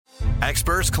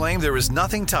Experts claim there is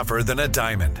nothing tougher than a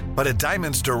diamond. But at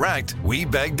Diamonds Direct, we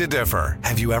beg to differ.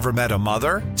 Have you ever met a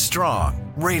mother?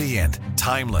 Strong, radiant,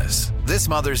 timeless. This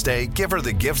Mother's Day, give her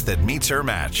the gift that meets her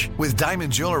match. With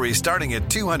diamond jewelry starting at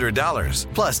 $200.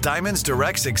 Plus Diamonds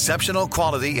Direct's exceptional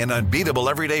quality and unbeatable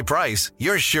everyday price,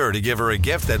 you're sure to give her a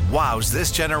gift that wows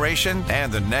this generation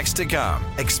and the next to come.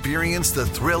 Experience the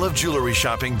thrill of jewelry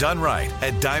shopping done right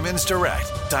at Diamonds Direct.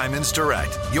 Diamonds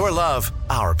Direct. Your love,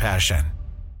 our passion.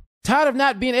 Tired of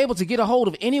not being able to get a hold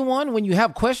of anyone when you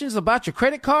have questions about your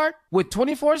credit card? With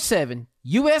 24/7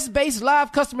 U.S.-based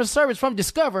live customer service from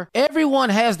Discover, everyone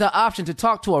has the option to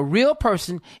talk to a real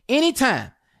person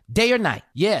anytime, day or night.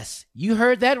 Yes, you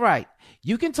heard that right.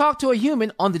 You can talk to a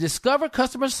human on the Discover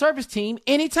customer service team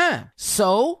anytime.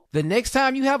 So, the next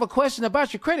time you have a question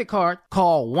about your credit card,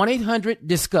 call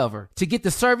 1-800-DISCOVER to get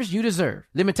the service you deserve.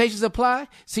 Limitations apply.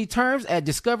 See terms at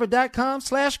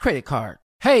discover.com/creditcard.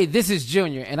 Hey, this is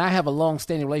Junior, and I have a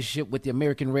long-standing relationship with the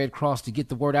American Red Cross to get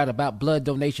the word out about blood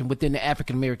donation within the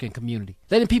African-American community,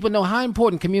 letting people know how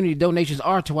important community donations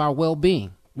are to our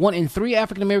well-being. 1 in 3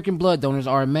 African-American blood donors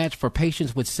are a match for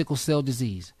patients with sickle cell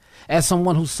disease. As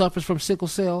someone who suffers from sickle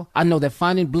cell, I know that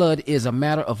finding blood is a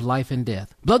matter of life and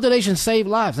death. Blood donations save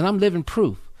lives, and I'm living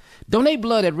proof. Donate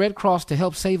blood at Red Cross to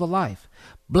help save a life.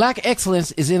 Black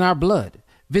excellence is in our blood.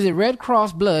 Visit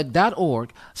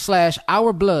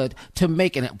redcrossblood.org/ourblood to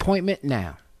make an appointment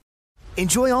now.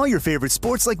 Enjoy all your favorite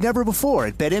sports like never before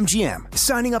at BetMGM.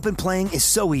 Signing up and playing is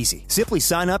so easy. Simply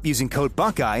sign up using code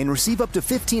Buckeye and receive up to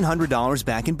 $1,500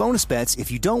 back in bonus bets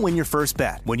if you don't win your first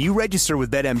bet. When you register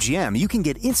with BetMGM, you can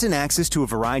get instant access to a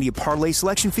variety of parlay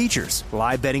selection features,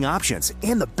 live betting options,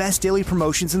 and the best daily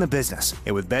promotions in the business.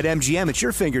 And with BetMGM at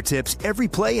your fingertips, every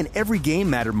play and every game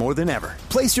matter more than ever.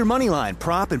 Place your moneyline,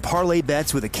 prop, and parlay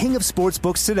bets with the king of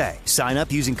sportsbooks today. Sign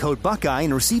up using code Buckeye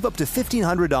and receive up to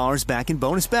 $1,500 back in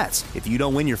bonus bets if you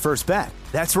don't win your first bet.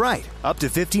 That's right, up to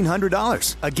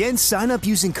 $1,500. Again, sign up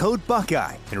using code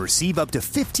Buckeye and receive up to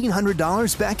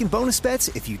 $1,500 back in bonus bets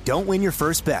if you don't win your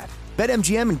first bet.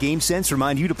 BetMGM and GameSense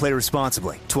remind you to play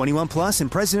responsibly. 21 plus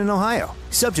and present in Ohio.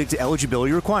 Subject to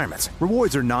eligibility requirements.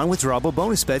 Rewards are non-withdrawable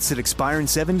bonus bets that expire in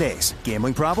 7 days.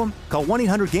 Gambling problem? Call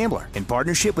 1-800-GAMBLER in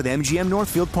partnership with MGM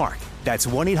Northfield Park. That's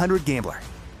 1-800-GAMBLER.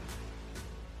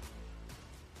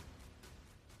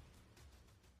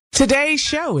 Today's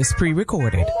show is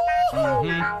pre-recorded. Y'all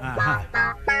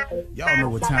know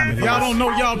what time it is. Y'all don't know,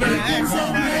 y'all better ask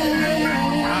somebody.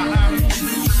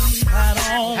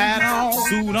 Hat on,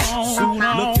 suit on,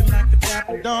 looking like the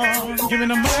Dapper Dawn, giving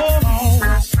them all,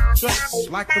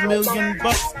 dressed like $1 million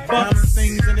bucks,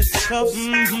 things in its cuffs.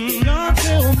 Y'all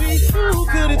tell me, who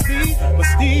could it be but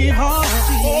Steve Harvey?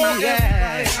 Oh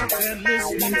yeah, and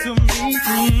listening to me.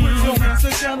 Put your hands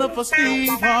together for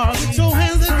Steve Harvey. Put your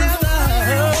hands together.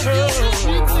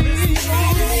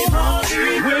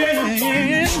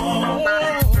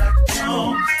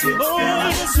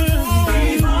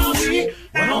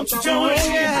 Why don't you join?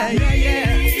 Yeah.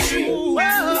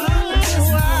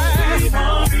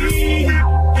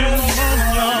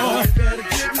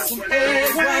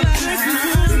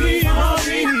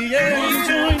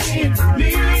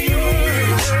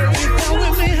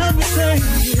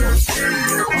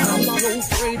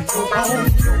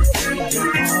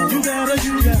 You gotta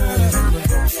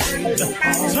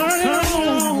turn it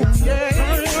on, yeah,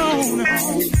 turn it on.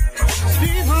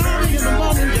 Steve Harvey in the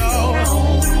morning, y'all. So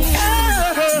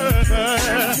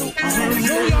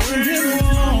y'all can get it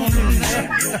on.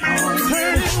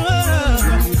 Turn it up.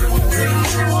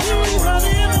 Steve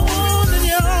Harvey in the morning,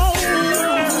 y'all.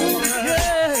 Yeah.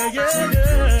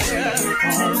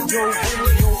 Turn your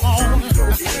radio on.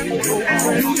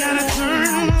 You gotta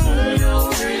turn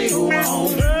your radio on.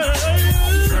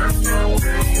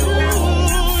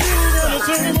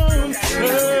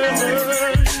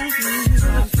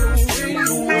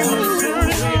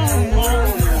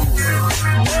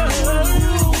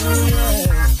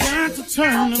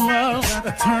 Turn them out,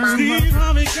 Steve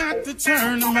Harvey got to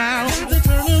turn them out.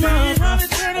 Steve Harvey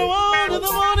turn them on to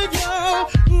the morning, y'all.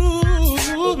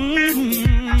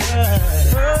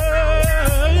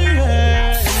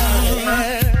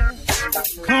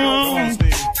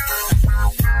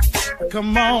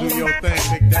 Come on, do your thing,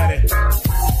 Big Daddy.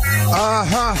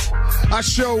 I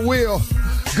sure will.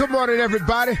 Good morning,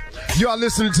 everybody. Y'all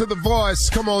listening to The Voice.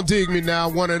 Come on, dig me now.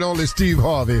 One and only Steve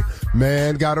Harvey.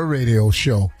 Man, got a radio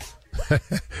show.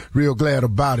 Real glad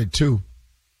about it, too.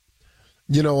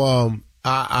 You know,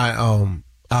 I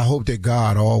hope that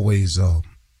God always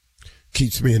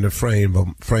keeps me in the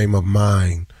frame of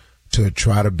mind to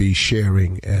try to be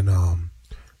sharing and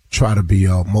try to be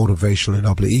motivational and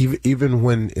uplifting, even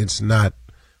when it's not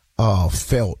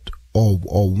felt or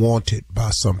wanted by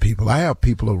some people. I have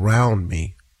people around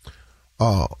me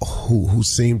who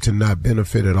seem to not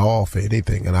benefit at all for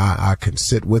anything, and I can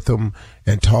sit with them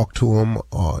and talk to them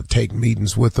or take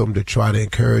meetings with them to try to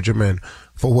encourage them, and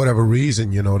for whatever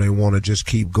reason, you know, they want to just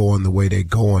keep going the way they're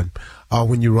going.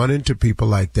 When you run into people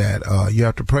like that, you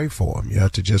have to pray for them. You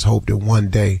have to just hope that one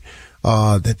day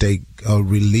that they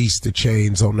release the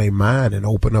chains on their mind and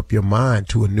open up your mind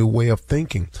to a new way of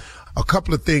thinking. A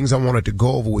couple of things I wanted to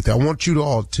go over with you. I want you to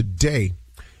all today,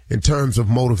 in terms of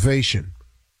motivation,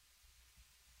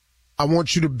 I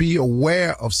want you to be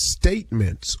aware of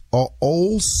statements or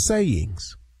old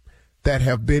sayings that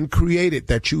have been created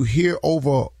that you hear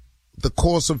over the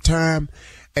course of time,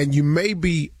 and you may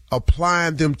be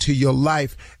applying them to your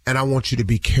life, and I want you to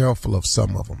be careful of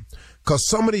some of them. Because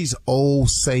some of these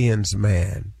old sayings,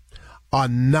 man, are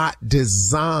not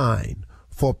designed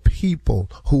for people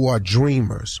who are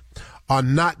dreamers, are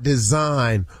not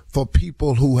designed for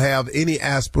people who have any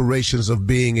aspirations of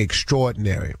being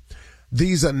extraordinary.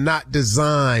 These are not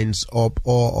designs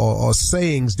or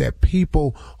sayings that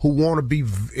people who want to be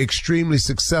extremely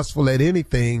successful at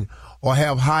anything or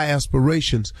have high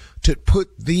aspirations to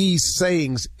put these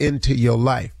sayings into your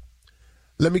life.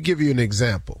 Let me give you an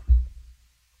example.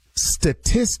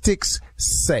 Statistics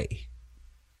say.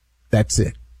 That's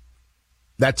it.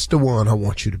 That's the one I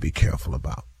want you to be careful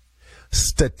about.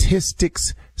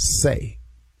 Statistics say.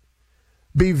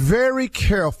 Be very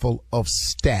careful of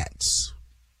stats.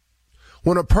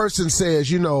 When a person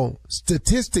says, you know,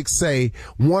 statistics say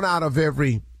 1 out of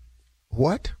every,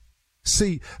 what?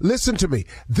 See, listen to me.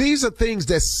 These are things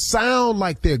that sound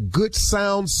like they're good,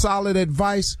 sound, solid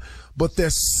advice, but they're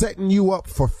setting you up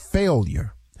for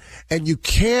failure. And you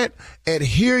can't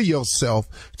adhere yourself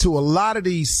to a lot of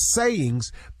these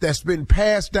sayings that's been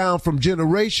passed down from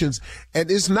generations. And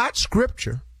it's not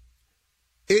scripture.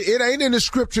 It ain't in the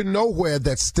scripture nowhere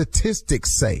that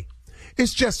statistics say.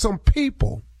 It's just some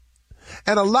people.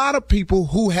 And a lot of people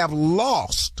who have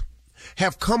lost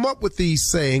have come up with these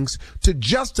sayings to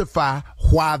justify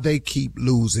why they keep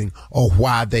losing or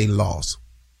why they lost.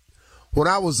 When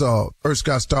I was first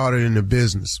got started in the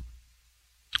business,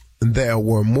 there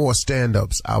were more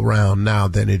stand-ups around now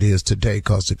than it is today,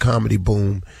 because the comedy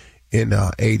boom in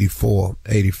 84,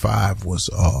 85 was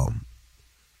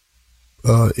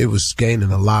it was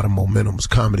gaining a lot of momentum. It was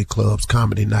comedy clubs,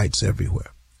 comedy nights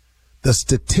everywhere. The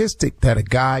statistic that a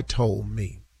guy told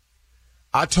me,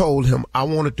 I told him I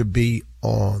wanted to be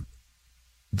on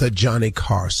the Johnny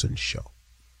Carson show,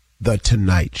 the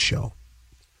Tonight Show.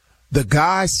 The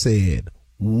guy said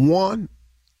 1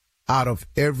 out of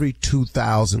every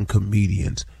 2,000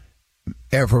 comedians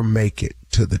ever make it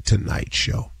to the Tonight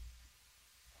Show.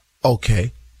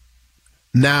 Okay.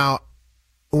 Now,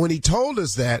 when he told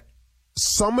us that,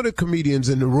 some of the comedians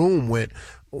in the room went,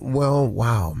 well,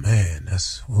 wow, man,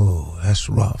 that's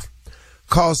rough.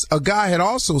 Because a guy had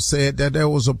also said that there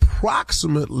was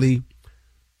approximately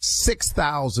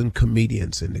 6,000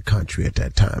 comedians in the country at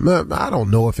that time. I don't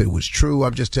know if it was true.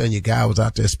 I'm just telling you, guy was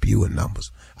out there spewing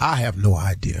numbers. I have no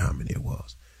idea how many it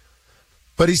was.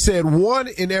 But he said 1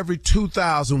 in every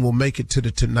 2,000 will make it to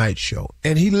the Tonight Show.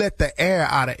 And he let the air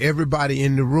out of everybody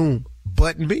in the room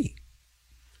but me.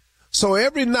 So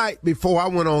every night before I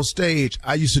went on stage,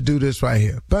 I used to do this right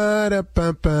here.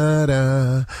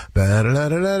 Ba-da-ba-ba-da,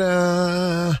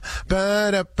 ba-da-da-da-da,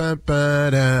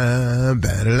 ba-da-ba-ba-da,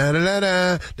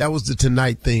 ba-da-da-da-da. That was the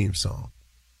Tonight theme song.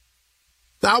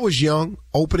 I was young,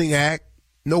 opening act,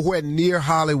 nowhere near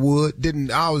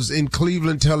Hollywood. I was in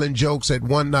Cleveland telling jokes at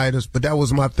one-nighters, but that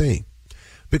was my thing.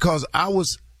 Because I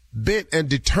was bent and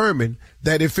determined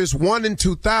that if it's 1 in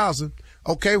 2,000,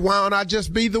 okay, why don't I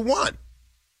just be the one?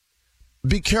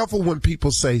 Be careful when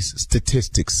people say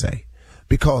statistics say,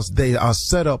 because they are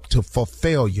set up for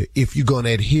failure if you're going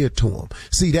to adhere to them.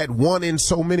 See, that 1 in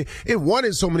so many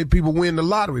people win the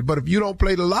lottery. But if you don't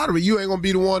play the lottery, you ain't going to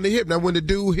be the one to hit. Now, when the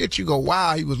dude hit, you go,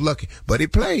 wow, he was lucky. But he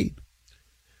played.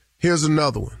 Here's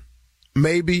another one.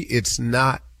 Maybe it's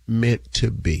not meant to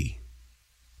be.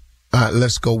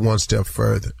 Let's go one step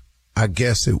further. I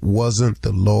guess it wasn't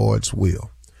the Lord's will.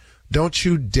 Don't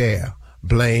you dare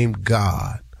blame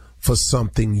God for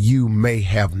something you may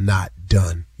have not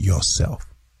done yourself.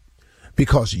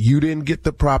 Because you didn't get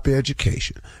the proper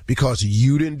education, because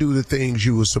you didn't do the things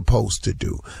you were supposed to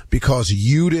do, because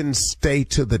you didn't stay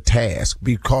to the task,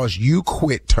 because you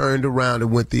quit, turned around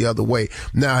and went the other way.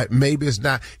 Now, maybe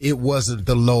it wasn't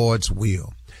the Lord's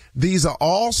will. These are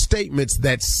all statements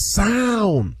that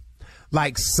sound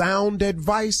like sound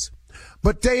advice,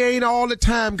 but they ain't all the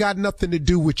time got nothing to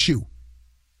do with you.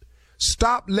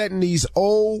 Stop letting these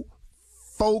old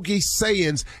fogey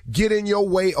sayings get in your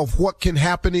way of what can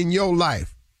happen in your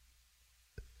life.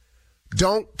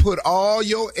 Don't put all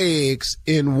your eggs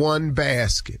in one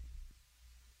basket.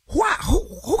 Why?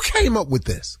 Who came up with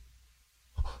this?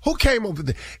 Who came up with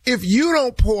this? If you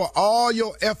don't pour all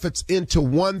your efforts into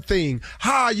one thing,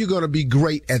 how are you going to be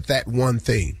great at that one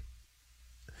thing?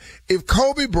 If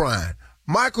Kobe Bryant,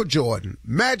 Michael Jordan,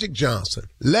 Magic Johnson,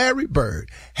 Larry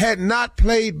Bird had not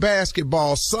played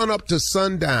basketball sun up to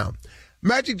sundown,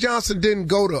 Magic Johnson didn't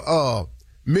go to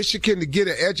Michigan to get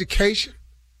an education.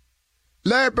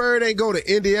 Larry Bird ain't go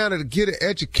to Indiana to get an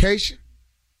education.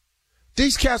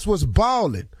 These cats was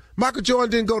balling. Michael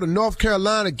Jordan didn't go to North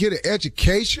Carolina to get an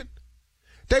education.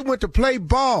 They went to play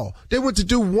ball. They went to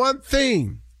do one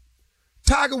thing.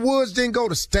 Tiger Woods didn't go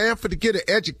to Stanford to get an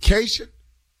education.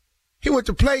 He went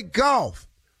to play golf.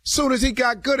 Soon as he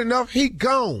got good enough, he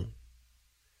gone.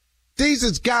 These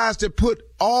is guys that put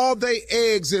all their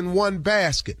eggs in one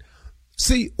basket.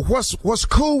 See, what's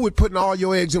cool with putting all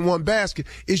your eggs in one basket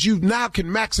is you now can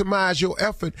maximize your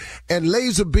effort and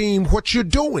laser beam what you're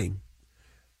doing.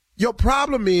 Your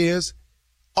problem is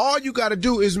all you got to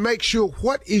do is make sure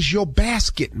what is your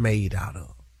basket made out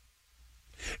of.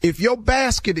 If your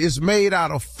basket is made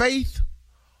out of faith,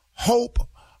 hope,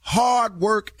 hard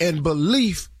work, and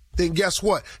belief, then guess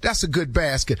what? That's a good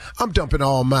basket. I'm dumping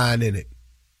all mine in it.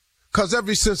 Because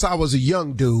ever since I was a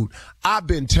young dude, I've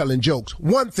been telling jokes.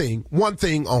 One thing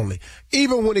only.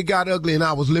 Even when it got ugly and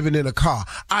I was living in a car,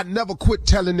 I never quit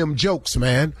telling them jokes,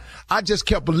 man. I just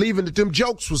kept believing that them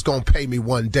jokes was going to pay me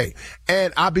one day.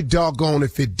 And I'd be doggone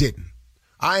if it didn't.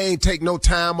 I ain't take no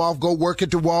time off, go work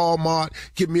at the Walmart,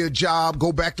 get me a job,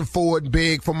 go back to Ford and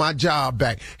beg for my job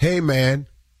back. Hey, man,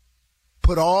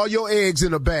 put all your eggs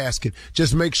in a basket.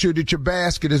 Just make sure that your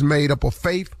basket is made up of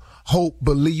faith, hope,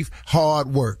 belief,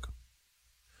 hard work.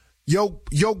 Your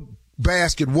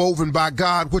basket woven by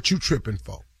God, what you tripping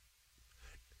for?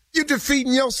 You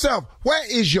defeating yourself. Where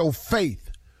is your faith?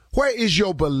 Where is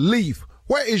your belief?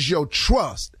 Where is your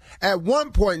trust? At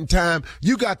one point in time,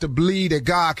 you got to believe that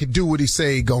God can do what he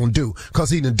say he gonna do. Cause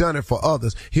he done it for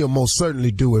others. He'll most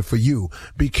certainly do it for you.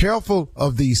 Be careful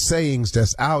of these sayings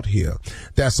that's out here,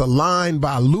 that's aligned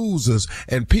by losers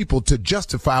and people to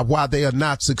justify why they are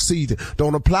not succeeding.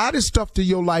 Don't apply this stuff to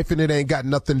your life and it ain't got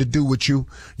nothing to do with you.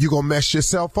 You gonna mess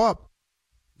yourself up.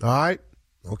 All right?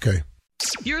 Okay.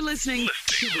 You're listening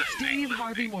to the Steve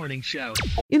Harvey Morning Show.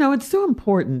 You know, it's so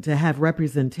important to have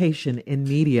representation in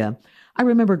media. I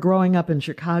remember growing up in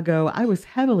Chicago, I was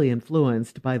heavily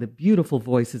influenced by the beautiful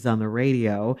voices on the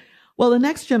radio. Well, the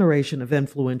next generation of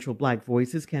influential Black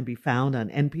voices can be found on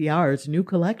NPR's new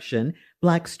collection,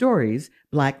 Black Stories,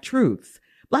 Black Truths.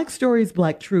 Black Stories,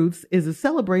 Black Truths is a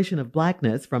celebration of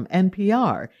Blackness from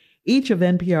NPR. Each of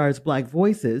NPR's Black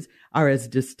voices are as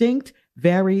distinct,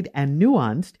 varied, and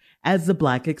nuanced as the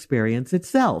Black experience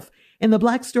itself. In the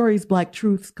Black Stories, Black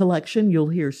Truths collection, you'll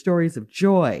hear stories of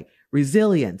joy,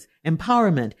 resilience,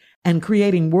 empowerment, and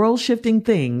creating world-shifting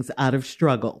things out of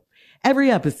struggle.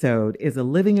 Every episode is a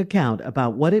living account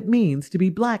about what it means to be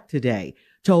Black today,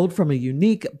 told from a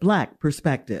unique Black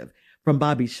perspective. From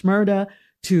Bobby Shmurda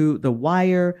to The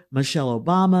Wire, Michelle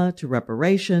Obama to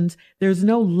reparations, there's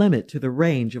no limit to the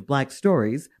range of Black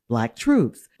stories, Black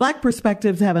truths. Black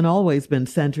perspectives haven't always been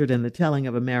centered in the telling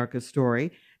of America's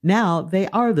story. Now they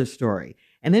are the story.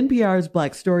 In NPR's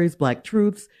Black Stories, Black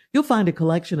Truths, you'll find a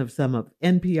collection of some of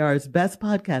NPR's best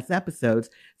podcast episodes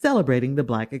celebrating the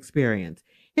Black experience.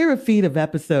 Hear a feed of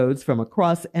episodes from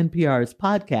across NPR's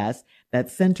podcasts that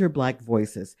center Black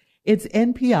voices. It's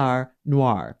NPR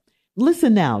Noir.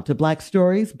 Listen now to Black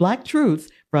Stories, Black Truths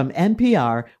from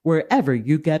NPR, wherever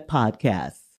you get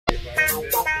podcasts.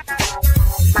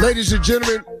 Ladies and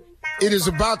gentlemen, it is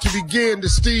about to begin the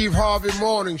Steve Harvey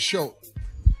Morning Show.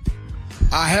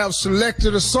 I have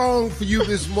selected a song for you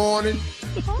this morning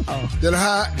that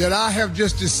I have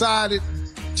just decided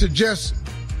to just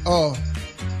blurt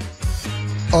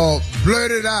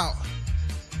it out.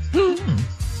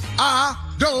 I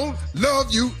don't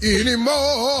love you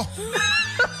anymore.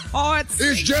 Oh,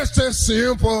 it's just as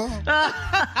simple.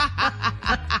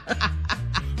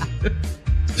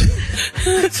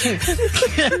 You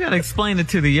gotta explain it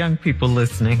to the young people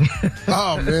listening.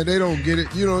 Oh man, they don't get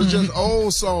it. You know, it's just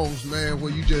old songs, man,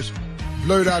 where you just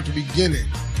blurt out the beginning,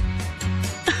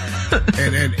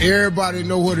 and everybody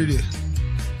know what it is.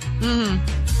 Mm-hmm.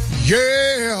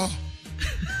 Yeah.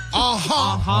 Yeah.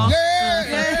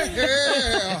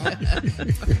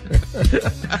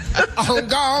 I'm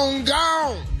gone.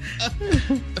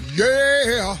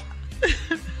 Yeah.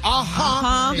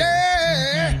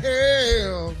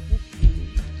 Yeah.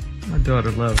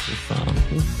 daughter loves this song.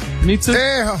 Me too.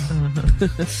 Yeah.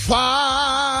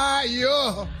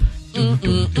 Fire.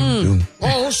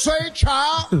 Oh, say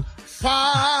child.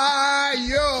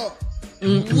 Fire.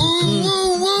 Woo,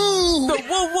 woo, woo. Woo,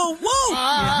 woo, woo.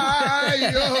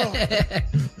 Fire.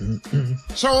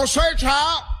 So say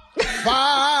child.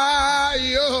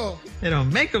 Fire. They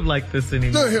don't make them like this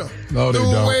anymore. Look here. No, they the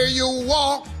don't. way you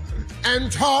walk and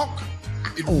talk,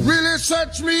 it really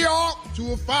sets me off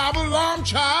to a 5-alarm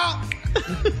child.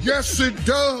 Yes, it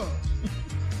does.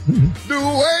 The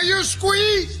way you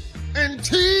squeeze and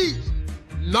tease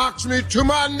knocks me to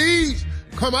my knees.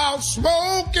 Come out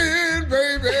smoking,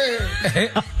 baby.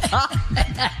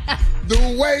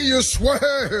 The way you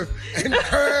swerve and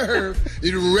curve,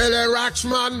 it really rocks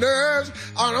my nerves.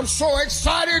 And I'm so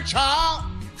excited, child.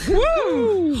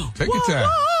 Woo! Take your time.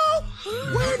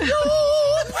 When you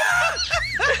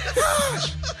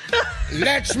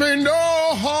lets me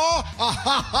know,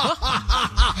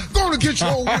 gonna get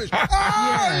your wish.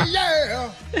 Oh,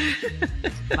 yeah.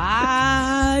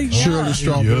 Bye. Shirley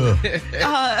Strawberry.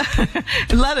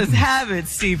 Let us have it,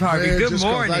 Steve Harvey. Man, Good just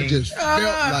 'cause morning. I just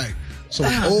felt like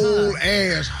some old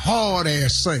ass, hard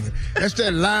ass singer. That's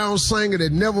that lounge singer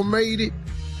that never made it.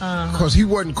 Because he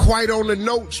wasn't quite on the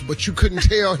notes, but you couldn't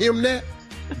tell him that.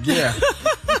 Yeah.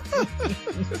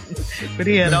 But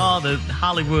he had all the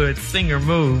Hollywood singer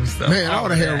moves. So Man, I ought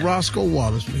to have Roscoe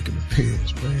Wallace making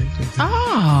appearance, man.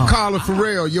 Oh. Carla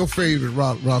Farrell, your favorite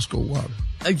Roscoe Wallace.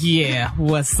 Yeah,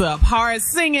 what's up? Hard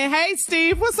singing. Hey,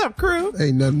 Steve, what's up, crew?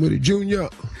 Ain't nothing with it. Junior.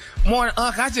 Morning,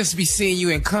 Unc. I just be seeing you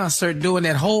in concert doing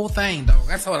that whole thing, dog.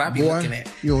 That's what I be looking at.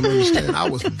 You don't understand. I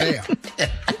was there.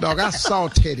 Dog, I saw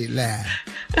Teddy live.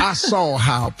 I saw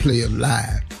How play him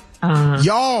live.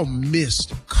 Y'all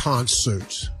missed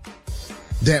concerts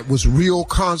that was real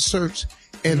concerts,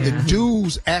 and the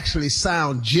dudes actually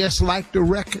sound just like the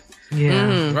record.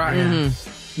 Yeah. Right.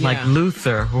 Mm-hmm. Like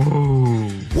Luther. Ooh.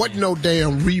 What no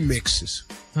damn remixes.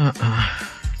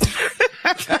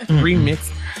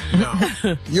 Remix. No.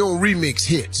 You don't remix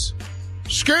hits.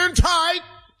 Skin tight.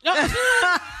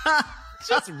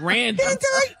 Just random.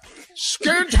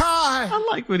 Skin tight. I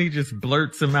like when he just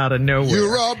blurts them out of nowhere.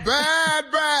 You're a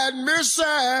bad, bad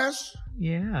missus.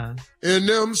 Yeah. In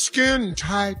them skin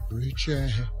tight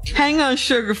breeches. Hang on,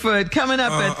 Sugarfoot. Coming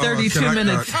up at 32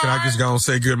 minutes. Can I just go and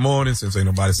say good morning since ain't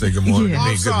nobody say good morning Yeah. to me?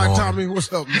 I'm Good sorry, morning. Tommy.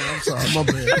 What's up, man? I'm sorry. My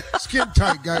bad. Skin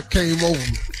tight guy came over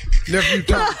me. Nephew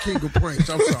Tommy, king of pranks.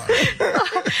 I'm sorry.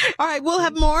 All right, we'll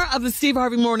have more of the Steve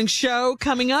Harvey Morning Show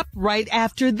coming up right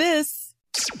after this.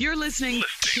 You're listening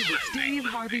to the Steve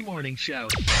Harvey Morning Show.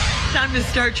 Time to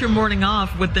start your morning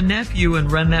off with the nephew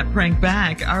and run that prank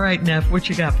back. All right, Neff, what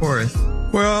you got for us?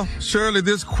 Well, Shirley,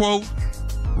 this quote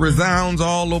resounds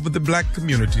all over the black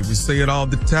community. We say it all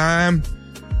the time.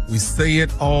 We say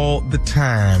it all the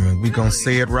time. And we're going to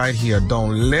say it right here.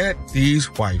 Don't let these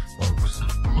white folks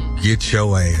get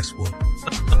your ass whooped.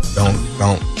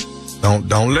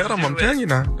 Don't let them. I'm telling you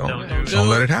now. Don't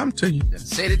let it happen to you.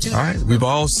 Say it too. All right. We've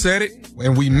all said it,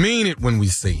 and we mean it when we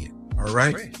say it. All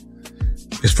right.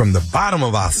 It's from the bottom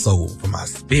of our soul, from our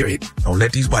spirit. Don't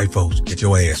let these white folks get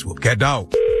your ass whooped. Cat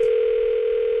dog.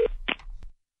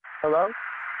 Hello?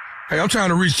 Hey, I'm trying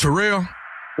to reach Terrell.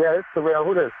 Yeah, it's Terrell.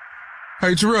 Who this?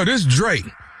 Hey, Terrell, this is Drake.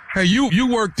 Hey, you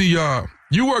work the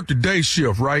day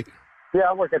shift, right? Yeah,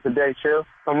 I work at the day shift.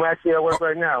 I'm actually at work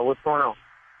right now. What's going on?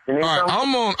 You need All right,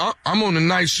 something? I'm on the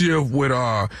night shift with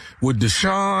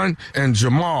Deshaun and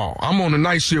Jamal. I'm on the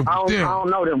night shift I with them. don't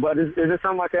know them, but is there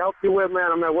something I can help you with,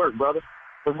 man? I'm at work, brother.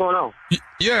 What's going on?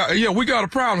 Yeah, we got a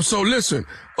problem. So listen,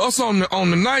 us on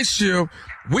the night shift,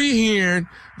 we hearing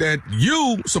that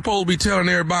you supposed to be telling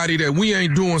everybody that we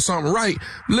ain't doing something right.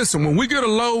 Listen, when we get a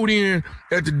load in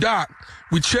at the dock,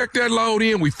 we check that load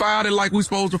in, we file it like we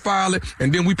supposed to file it,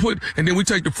 and then we take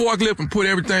the forklift and put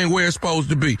everything where it's supposed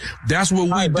to be. That's what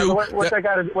we do. Brother, what they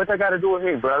got to do with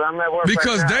me, brother? I'm at work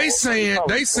Because right now.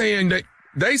 they saying that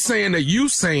you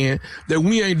saying that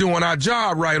we ain't doing our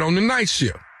job right on the night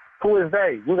shift. Who is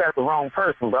they? You got the wrong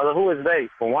person, brother. Who is they?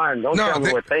 For one, don't tell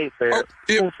me what they said.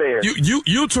 Who said?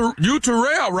 You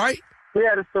Terrell, right? Yeah,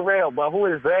 it's Terrell, but who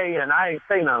is they? And I ain't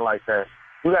say nothing like that.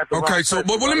 You got the wrong Okay, so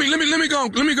person, but let me go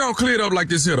and clear it up like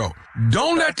this here though.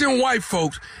 Don't let them white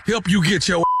folks help you get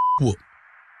your whooped.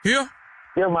 Here?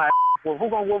 Yeah, my well,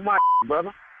 who gonna whoop my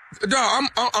brother? Dog,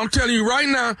 I'm telling you right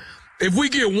now, if we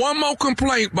get one more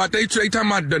complaint about they talking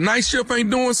about the night shift ain't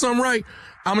doing something right,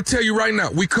 I'm gonna tell you right now,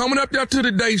 we coming up there to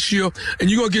the day shift, and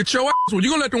you gonna get your ass whooped. You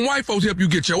gonna let them white folks help you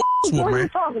get your ass whooped, What are you man.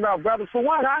 talking about, brother? For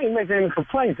one, I ain't making any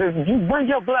complaints. If you bring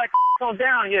your black on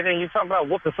down here, then you talking about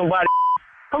whooping somebody.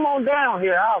 Come on down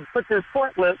here. I'll put this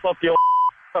forklift up your.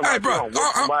 Hey, bro,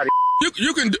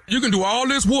 You can do all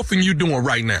this woofing you doing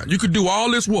right now. You can do all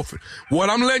this woofing. What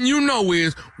I'm letting you know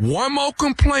is one more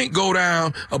complaint go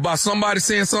down about somebody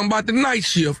saying something about the night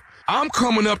shift. I'm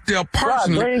coming up there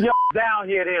personally. Bro, bring your down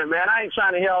here then, man. I ain't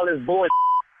trying to hear all this bullshit.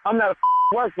 I'm at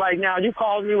work right now. You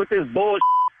calling me with this bullshit.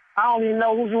 I don't even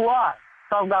know who you are.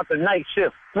 Talking about the night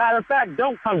shift. Matter of fact,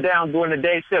 don't come down during the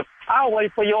day shift. I'll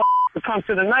wait for your to come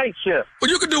to the night shift. Well,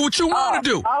 you can do what you want to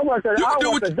do. I'll work a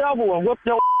double and whip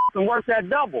your and work that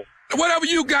double. Whatever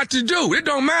you got to do. It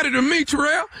don't matter to me,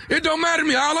 Terrell. It don't matter to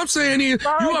me. All I'm saying is,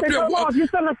 you up there. If you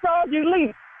shouldn't have told you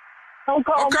leave. Don't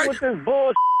call me with this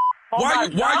bullshit. Why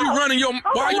you running your mouth?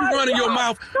 Why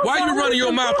you running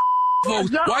your mouth,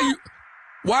 folks?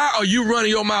 Why are you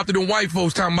running your mouth to them white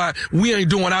folks talking about we ain't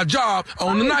doing our job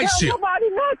on the night shift? Nobody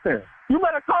nothing. You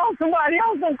better call somebody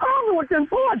else. Don't call me with this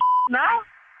bullshit now.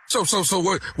 So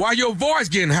why your voice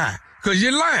getting high? Cause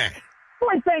you're lying. You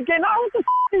ain't thinking, what the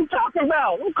you talking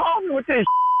about? Don't call me with this.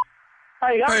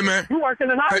 Hey man, you working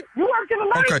tonight? Hey. You working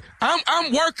tonight? Okay,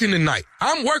 I'm working tonight.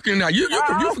 I'm working tonight. You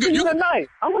forget you tonight.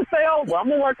 I'm gonna stay over. I'm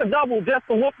gonna work a double just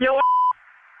to whoop your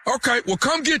ass. Okay, well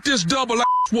come get this double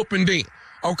ass whooping then.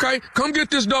 Okay, come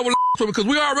get this double ass whooping because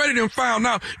we already done found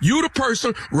out you the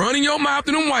person running your mouth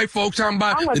to them white folks talking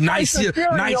about the night shift.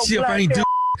 Night shift ain't do.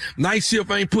 Night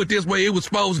shift ain't put this way it was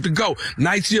supposed to go.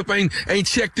 Night shift ain't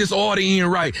checked this order in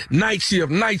right. Night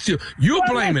shift. You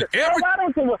blaming every.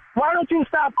 Why don't you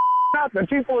stop up and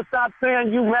people will stop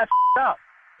saying you messed up?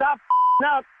 Stop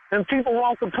up and people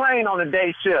won't complain on the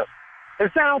day shift.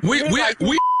 It sounds we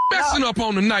messing up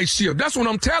on the night shift. That's what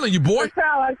I'm telling you, boy. It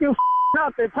sounds like you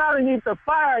up. They probably need to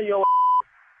fire your.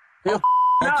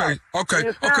 Okay,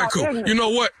 cool. Ignorant. You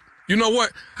know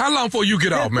what? How long before you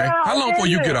get off, man? How long before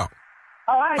you get off?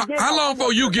 How long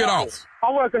before you get off?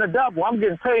 I'm working a double. I'm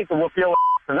getting paid to whoop your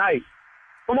tonight.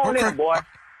 Come on in, boy.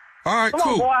 All right, Come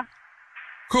on, boy.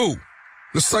 Cool.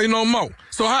 Let's say no more.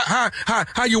 So how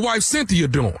your wife Cynthia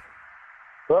doing?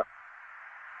 What?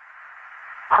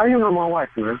 How you know my wife,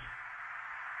 man?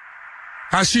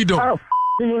 How's she doing? How the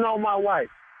do you know my wife?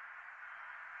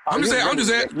 I'm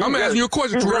asking you a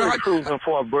question, Terrell. You really cruising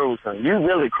for a bruising. You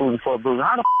really cruising for a bruising.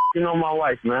 How the you know my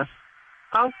wife, man?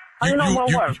 Huh? How you know my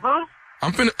wife, huh?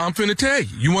 I'm finna tell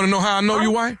you. You want to know how I know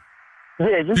your wife?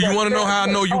 Yeah. Do you want to know how I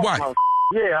know your wife?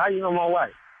 Yeah, how you know my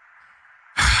wife?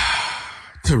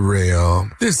 Terrell,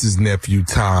 this is nephew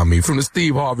Tommy from the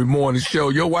Steve Harvey Morning Show.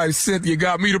 Your wife Cynthia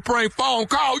got me to prank phone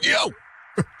call you.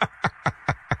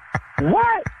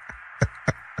 What?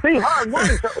 Steve Harvey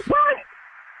Morning Show. What?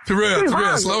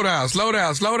 Terrell, slow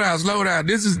down.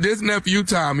 This nephew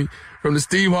Tommy from the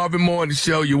Steve Harvey Morning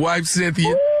Show. Your wife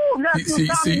Cynthia. Ooh, nephew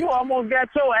Tommy, you almost got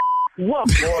your ass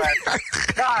whooped, boy.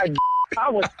 God, I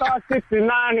was star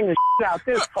 69 in the out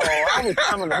this call. I was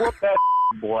coming to whoop that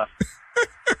boy.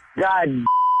 God,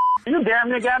 you damn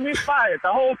near got me fired.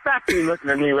 The whole factory looking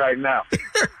at me right now.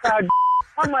 God,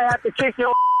 I might have to kick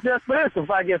your just for this if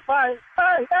I get fired.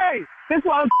 Hey, this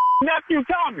was nephew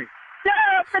Tommy.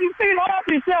 Yeah, pretty Steve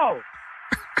Harvey Show.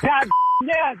 God,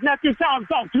 yeah, nephew Tommy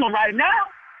talking to him right now.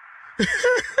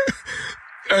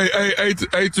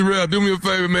 Hey, Terrell, do me a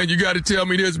favor, man. You got to tell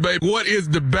me this, baby. What is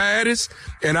the baddest,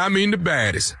 and I mean the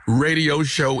baddest, radio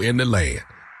show in the land?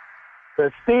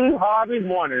 The Steve Harvey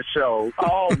Morning Show.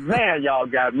 Oh, man, y'all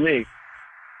got me.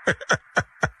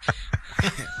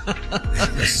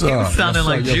 Sounded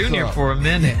like Junior for a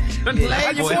minute.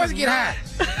 Hey, your voice get high.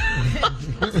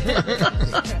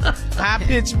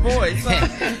 High-pitched voice.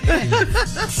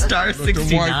 Star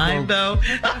 69, though.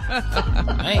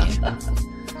 Man.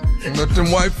 Let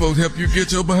them white folks help you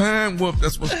get your behind whooped.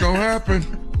 That's what's gonna happen.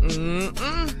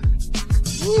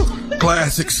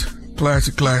 Classics.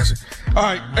 Classic. All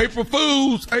right, April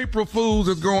Fools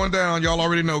is going down. Y'all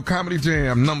already know Comedy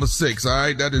Jam number 6. All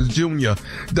right, that is Junior,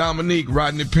 Dominique,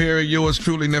 Rodney Perry, yours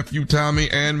truly, nephew Tommy,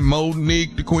 and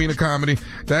Monique, the Queen of Comedy.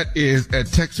 That is at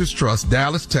Texas Trust,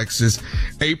 Dallas, Texas.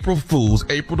 April Fools,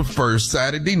 April the 1st,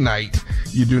 Saturday night.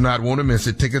 You do not want to miss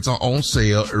it. Tickets are on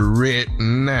sale right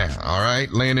now. All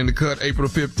right, laying in the cut, April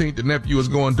the 15th. The nephew is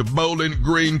going to Bowling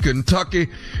Green, Kentucky.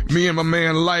 Me and my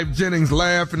man Life Jennings,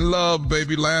 laugh and love,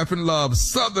 baby, laugh and love.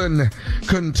 Southern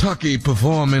Kentucky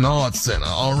Performing Arts Center.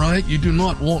 All right, you do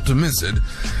not want to miss it.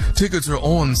 Tickets are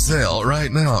on sale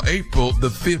right now, April the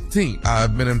 15th.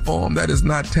 I've been informed that is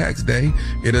not tax day.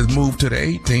 It has moved to the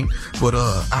 18th, but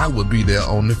I will be there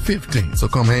on the 15th. So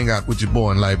come hang out with your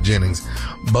boy in Life Jennings,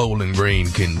 Bowling Green,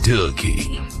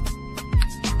 Kentucky.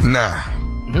 Nah.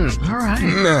 All right.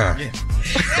 Nah. Yeah.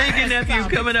 Thank you, nephew.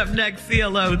 Coming up next,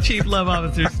 CLO Chief Love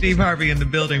Officer Steve Harvey in the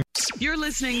building. You're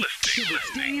listening to the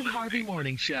Steve Harvey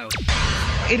Morning Show.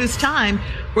 It is time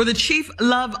for the Chief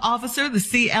Love Officer, the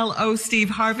CLO Steve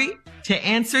Harvey. to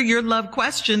answer your love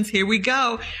questions. Here we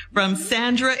go. From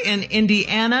Sandra in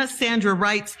Indiana. Sandra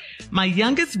writes, my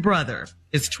youngest brother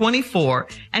is 24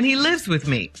 and he lives with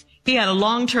me. He had a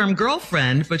long-term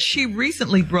girlfriend, but she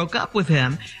recently broke up with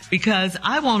him because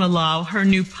I won't allow her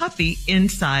new puppy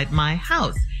inside my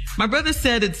house. My brother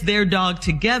said it's their dog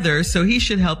together, so he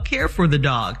should help care for the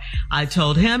dog. I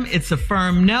told him it's a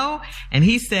firm no, and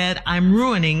he said I'm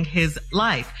ruining his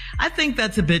life. I think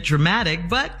that's a bit dramatic,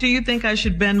 but do you think I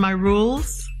should bend my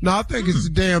rules? No, I think it's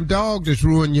the damn dog that's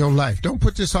ruining your life. Don't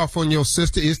put this off on your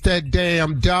sister. It's that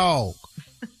damn dog.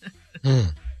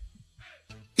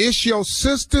 It's your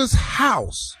sister's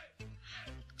house.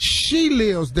 She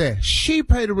lives there. She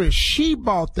paid the rent. She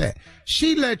bought that.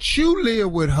 She let you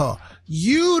live with her.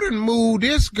 You done moved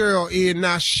this girl in.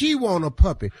 Now she want a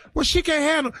puppy. Well, she can't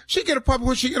handle. She get a puppy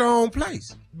when she get her own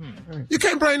place. You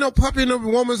can't bring no puppy in a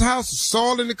woman's house,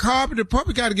 soil in the carpet. The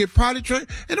puppy got to get potty trained.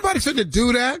 Ain't nobody finna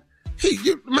do that.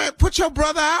 Man, put your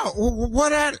brother out.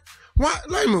 What at? Why?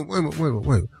 Wait a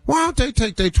minute. Why don't they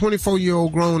take their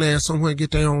 24-year-old grown ass somewhere and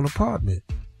get their own apartment?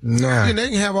 Nah. And they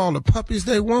can have all the puppies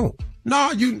they want.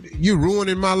 No, you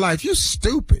ruining my life. You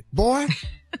stupid, boy.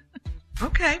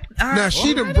 Okay. All right. Now,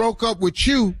 she done broke up with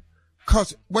you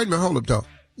because, wait a minute, hold up, dog.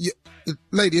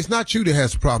 Lady, it's not you that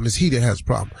has a problem. It's he that has a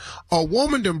problem. A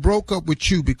woman done broke up with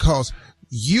you because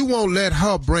you won't let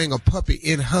her bring a puppy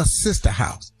in her sister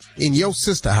house, in your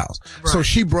sister house. Right. So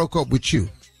she broke up with you.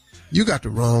 You got the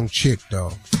wrong chick,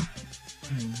 dog.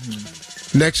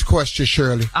 Next question,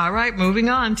 Shirley. All right, moving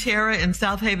on. Tara in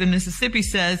South Haven, Mississippi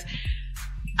says,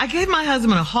 I gave my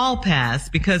husband a hall pass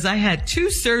because I had 2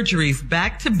 surgeries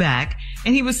back to back,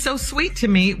 and he was so sweet to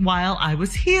me while I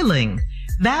was healing.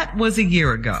 That was a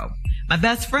year ago. My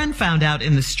best friend found out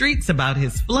in the streets about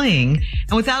his fling,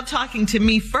 and without talking to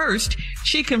me first,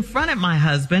 she confronted my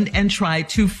husband and tried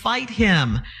to fight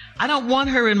him. I don't want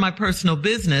her in my personal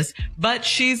business, but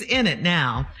she's in it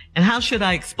now. And how should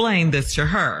I explain this to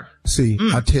her? See,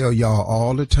 I tell y'all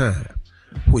all the time,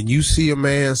 when you see a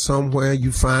man somewhere,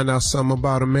 you find out something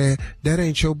about a man, that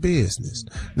ain't your business.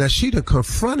 Now, she done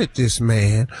confronted this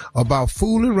man about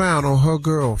fooling around on her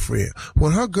girlfriend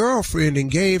when her girlfriend then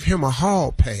gave him a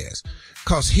hall pass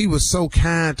because he was so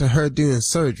kind to her doing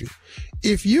surgery.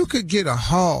 If you could get a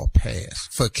hall pass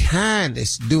for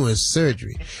kindness doing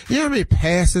surgery, you know how many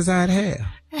passes I'd have?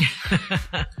 You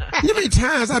know how many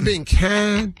times I've been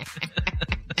kind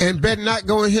and better not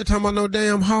go in here talking about no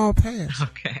damn hall pass?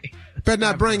 Okay. Better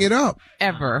not bring it up.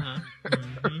 Ever.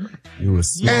 You were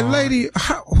smart. And lady,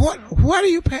 why do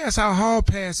you pass out hall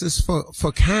passes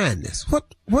for kindness?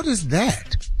 What is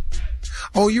that?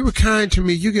 Oh, you were kind to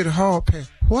me. You get a hall pass.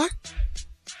 What?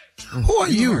 Who are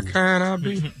you? You know how kind I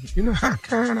be. You know how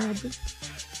kind I be.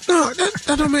 No,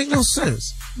 that don't make no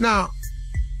sense. Now,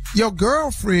 your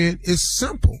girlfriend is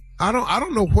simple. I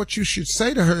don't know what you should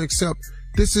say to her except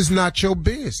this is not your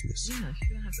business. Yeah,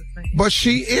 she don't have to say. But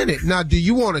she in it. Now, do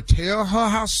you want to tell her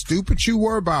how stupid you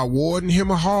were by awarding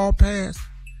him a hall pass?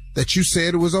 That you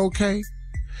said it was okay?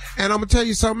 And I'm going to tell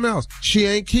you something else. She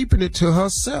ain't keeping it to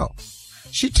herself.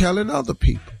 She telling other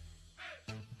people.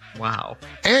 Wow.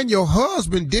 And your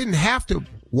husband didn't have to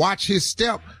watch his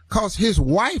step because his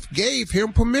wife gave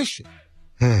him permission.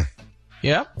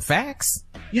 Yep, facts.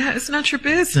 Yeah, it's not your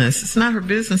business. It's not her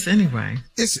business anyway.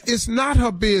 It's not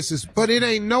her business, but it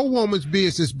ain't no woman's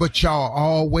business, but y'all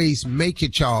always make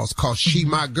it y'all's cause she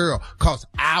my girl, cause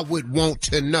I would want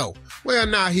to know. Well,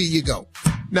 now here you go.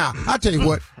 Now, I tell you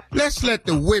what, let's let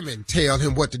the women tell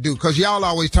him what to do, cause y'all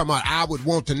always talking about I would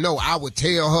want to know, I would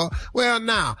tell her. Well,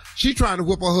 now, she trying to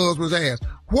whoop her husband's ass.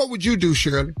 What would you do,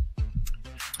 Shirley?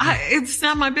 It's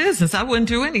not my business. I wouldn't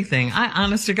do anything.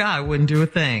 Honest to God, I wouldn't do a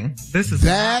thing. This is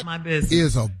not my business. That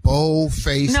is a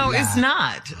bold-faced lie. No, it's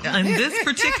not. In this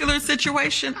particular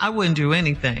situation, I wouldn't do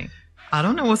anything. I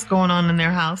don't know what's going on in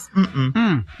their house.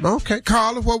 Okay,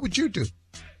 Carla, what would you do?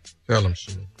 Tell him,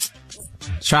 shit.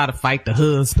 Try to fight the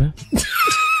husband.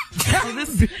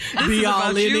 This is all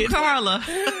about in you, it. Carla.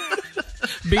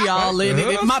 Be all in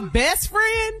it. My best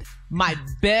friend? My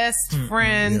best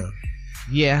friend.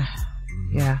 Yeah.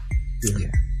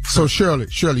 So Shirley,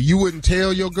 you wouldn't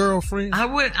tell your girlfriend? I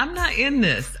would. I'm not in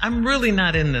this. I'm really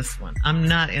not in this one. I'm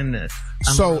not in this.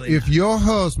 So if your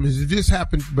husband, if this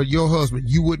happened, but your husband,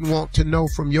 you wouldn't want to know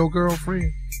from your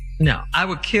girlfriend? No, I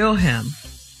would kill him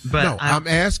But no, I'm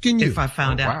asking you. if I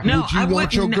found out. No, No, would you I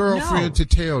want your wouldn't- girlfriend to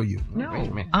tell you? No.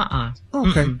 Okay.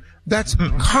 Mm-mm. That's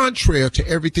contrary to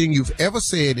everything you've ever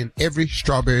said in every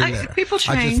strawberry letter. People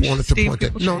I change. just wanted to Steve, point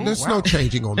that. people No, change. there's no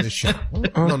changing on this show.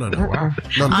 No.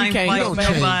 I ain't fighting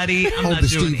nobody. I'm on not the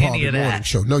doing Steve any Harvey of Morning that.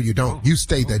 Show. No, you don't. You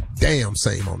stay the damn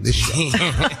same on this show.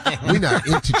 We're not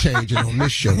interchanging on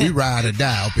this show. We ride or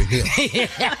die up in here.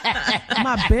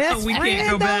 My best We can't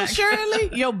friend, go though, back.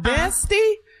 Shirley? Your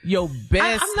bestie? Your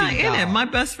bestie. I'm not in it. dog. My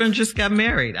best friend just got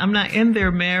married. I'm not in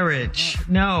their marriage.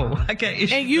 No, I got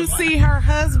issues. And you with see her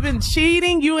husband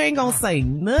cheating, you ain't gonna say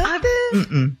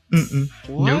nothing?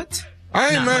 What? I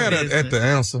ain't Not my mad at the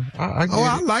answer. I get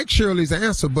I it. like Shirley's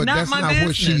answer, but Not that's my not what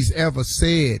business. she's ever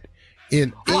said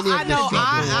in Well, any I of know. the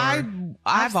I've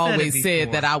I've said always it said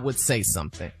before. that I would say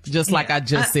something. Just like I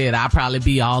just said, I'd probably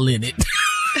be all in it.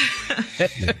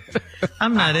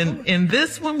 I'm not in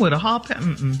this one with a hall pass.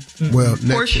 Well,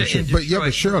 Portia next in one, but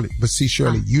Detroit. Shirley,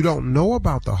 you don't know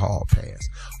about the hall pass.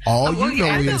 All Well, you know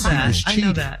I know is he that. was I cheating.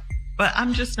 know that. But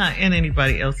I'm just not in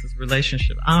anybody else's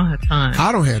relationship. I don't have time.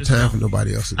 I don't have Just time for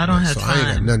nobody else's. I don't mess, have so time. I ain't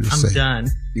got nothing to I'm say. done.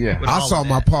 Yeah. with I all saw of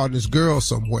my that. partner's girl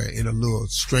somewhere in a little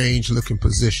strange looking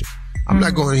position. I'm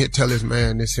not going to here tell this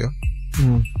man this here.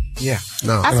 Yeah.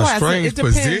 No. That's In a why I said strange it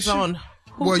depends position? on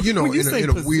who. Well, you know, when you in say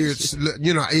a weird, position.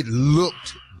 it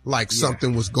looked like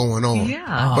something was going on.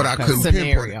 Yeah. But I Okay. couldn't pinpoint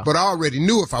Scenario. it. But I already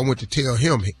knew if I went to tell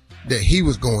him that he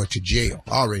was going to jail.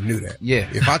 I already knew that. Yeah.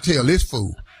 If I tell this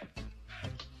fool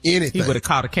anything. He would have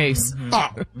caught a case. Oh,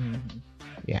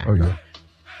 Yeah. Oh, yeah.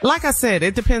 Like I said,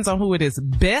 it depends on who it is.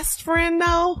 Best friend,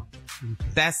 though,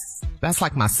 that's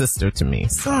like my sister to me.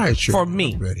 So, all right, sure. for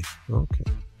me. I'm ready. Okay.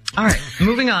 All right,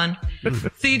 moving on.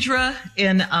 Cedra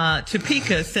in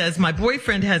Topeka says, my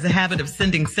boyfriend has a habit of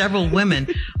sending several women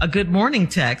a good morning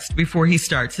text before he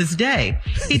starts his day.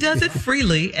 He does it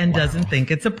freely and doesn't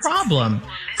think it's a problem.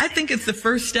 I think it's the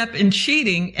first step in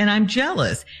cheating, and I'm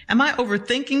jealous. Am I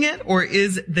overthinking it, or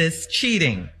is this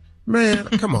cheating? Man,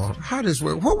 come on. How does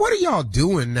work? What are y'all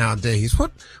doing nowadays?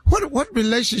 What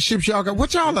relationships y'all got?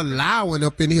 What y'all allowing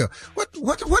up in here?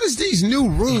 What is these new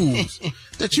rules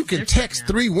that you can text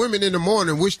 3 women in the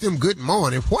morning, wish them good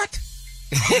morning? What?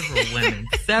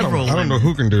 Several women. I don't know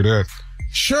who can do that.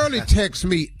 Shirley texts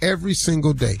me every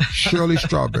single day. Shirley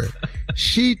Strawberry.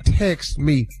 She texts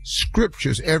me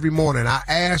scriptures every morning. I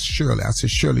asked Shirley, I said,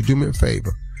 Shirley, do me a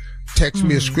favor. Text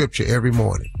me a scripture every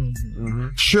morning.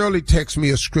 Shirley texts me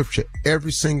a scripture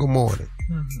every single morning.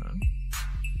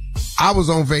 I was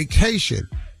on vacation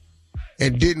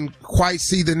and didn't quite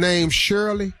see the name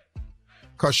Shirley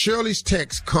because Shirley's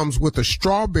text comes with a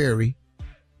strawberry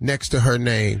next to her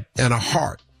name and a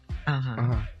heart.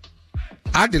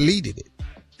 I deleted it.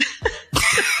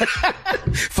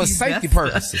 For safety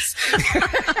purposes.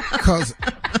 Because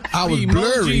I was The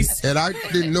blurry emojis. and I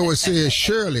didn't know it said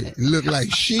Shirley. It looked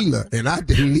like Sheila and I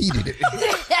deleted it.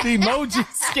 The emoji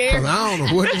scared 'Cause I don't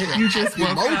know what the hell. You just the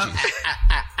woke emoji.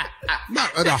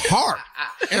 Not the heart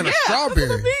and a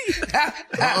strawberry.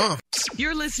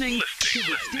 You're listening to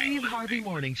the Steve Harvey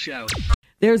Morning Show.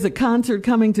 There's a concert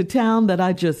coming to town that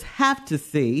I just have to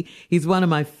see. He's one of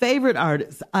my favorite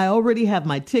artists. I already have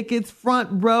my tickets front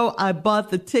row. I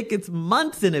bought the tickets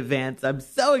months in advance. I'm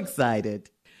so excited.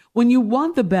 When you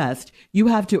want the best, you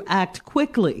have to act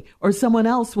quickly or someone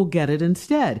else will get it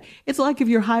instead. It's like if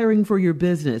you're hiring for your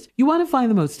business. You want to find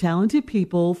the most talented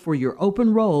people for your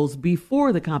open roles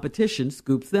before the competition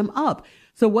scoops them up.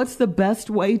 So what's the best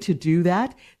way to do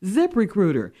that?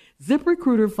 ZipRecruiter.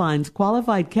 ZipRecruiter finds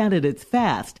qualified candidates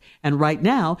fast. And right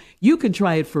now, you can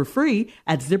try it for free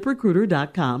at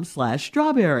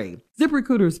ZipRecruiter.com/strawberry.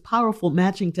 ZipRecruiter's powerful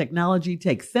matching technology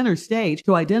takes center stage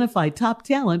to identify top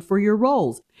talent for your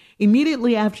roles.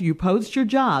 Immediately after you post your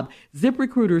job,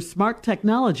 ZipRecruiter's smart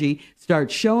technology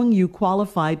starts showing you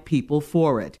qualified people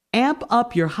for it. Amp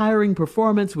up your hiring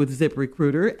performance with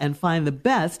ZipRecruiter and find the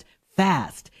best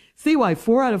fast. See why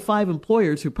 4 out of 5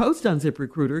 employers who post on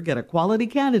ZipRecruiter get a quality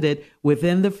candidate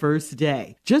within the first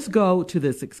day. Just go to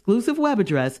this exclusive web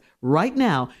address right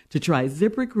now to try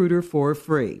ZipRecruiter for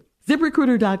free.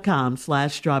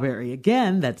 ZipRecruiter.com/strawberry.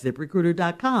 Again, that's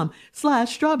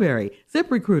ZipRecruiter.com/strawberry.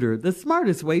 ZipRecruiter, the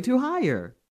smartest way to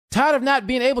hire. Tired of not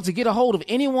being able to get a hold of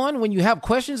anyone when you have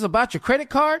questions about your credit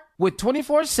card? With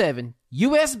 24/7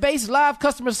 U.S.-based live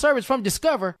customer service from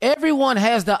Discover, everyone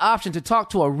has the option to talk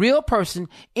to a real person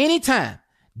anytime,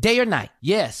 day or night.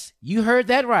 Yes, you heard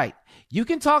that right. You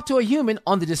can talk to a human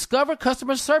on the Discover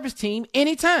customer service team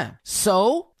anytime.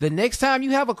 So, the next time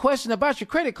you have a question about your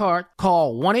credit card,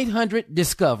 call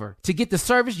 1-800-DISCOVER to get the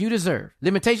service you deserve.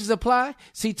 Limitations apply.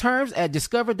 See terms at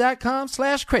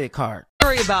discover.com/credit card.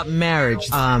 Story about marriage.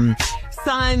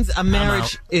 signs a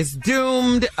marriage is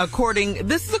doomed.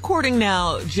 This is according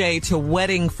now, Jay, to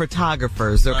wedding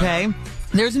photographers, okay?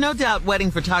 There's no doubt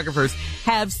wedding photographers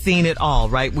have seen it all,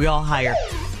 right? We all hire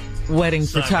wedding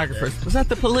photographers. Was that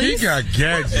the police? He got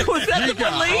gadgets. Was that the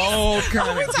got police? all kinds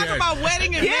Oh, we of talking gadgets. about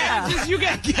wedding and marriages. You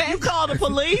got You gadgets. call the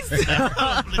police?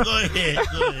 Go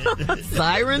ahead.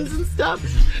 Sirens and stuff.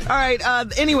 All right.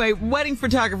 Anyway, wedding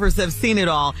photographers have seen it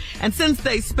all. And since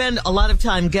they spend a lot of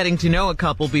time getting to know a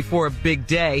couple before a big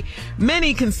day,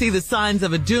 many can see the signs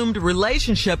of a doomed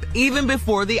relationship even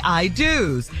before the I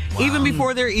do's, even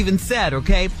before they're even said,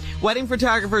 okay? Wedding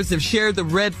photographers have shared the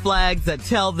red flags that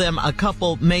tell them a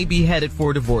couple may be headed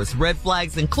for divorce. Red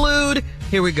flags include,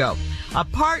 here we go, a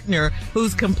partner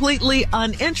who's completely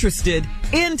uninterested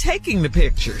in taking the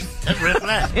pictures. That's a red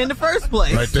flag. In the first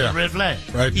place. Right there. That's a red flag.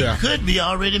 Right there. He could be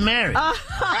already married.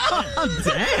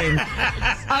 Dang.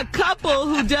 A couple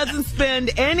who doesn't spend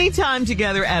any time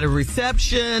together at a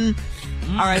reception.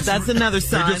 All right, that's another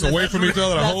sign. They're just away from each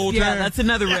other the whole time. Yeah, that's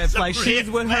another red flag. She's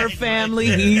with her family,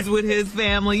 he's with his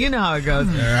family. You know how it goes.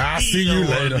 Yeah, I'll see you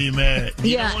later. Be married.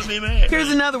 He Yeah. don't want to be married.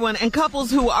 Here's another one. And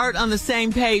couples who aren't on the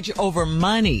same page over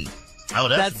money. Oh,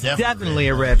 That's definitely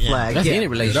a red flag. That's Yeah. any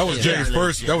relationship. That was Jay's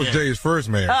first. That was Jay's first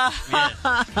marriage.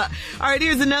 All right,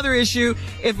 here's another issue.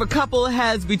 If a couple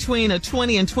has between a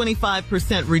 20 and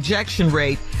 25% rejection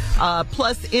rate,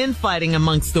 plus infighting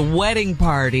amongst the wedding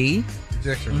party.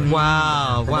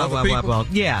 Wow.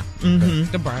 Yeah.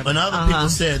 Mm-hmm. The bride. When other people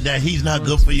said that he's not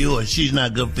good for you or she's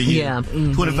not good for you, Yeah.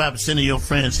 25% of your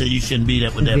friends say you shouldn't be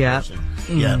that with that Yeah. person.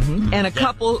 Yeah. And a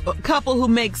couple who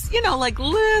makes, like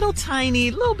little tiny,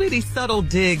 little bitty subtle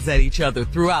digs at each other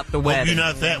throughout the Hope wedding. you're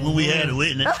not that when we had a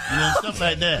wedding. Stuff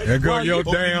like that. There go Well, your Hope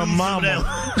you damn lose some of mama.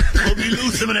 that- Hope you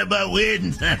lose some of that by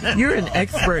wedding time. You're an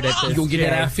expert at this. You gonna get that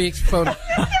Jay. eye fixed for the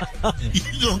You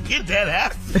gonna get that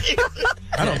out.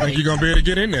 I don't think you're gonna be able to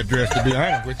get in that dress, to be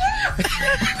honest with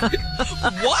you.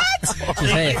 What? just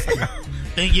asking.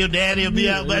 Think your daddy will be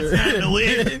out by the time the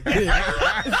wedding?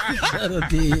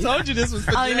 Told you this was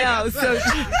for I Jay. know.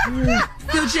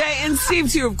 So Jay and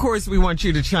Steve too, of course, we want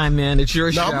you to chime in. It's your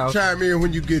No, show. I'm going to chime in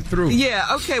when you get through. Yeah,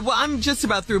 okay. Well, I'm just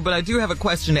about through, but I do have a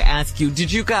question to ask you.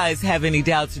 Did you guys have any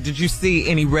doubts? Did you see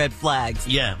any red flags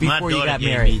Yeah, my before you daughter got gave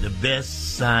married? me the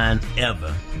best sign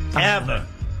ever. Ever.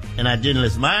 And I didn't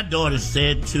listen. My daughter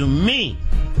said to me,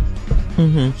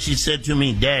 she said to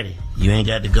me, Daddy, you ain't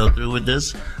got to go through with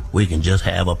this. We can just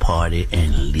have a party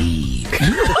and leave.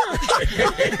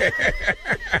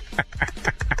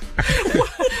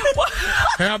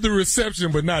 Have the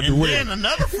reception, but not the And wedding. then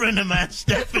another friend of mine,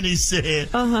 Stephanie, said,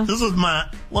 this was my,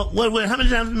 how many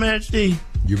times been married, Steve?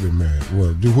 You've been married.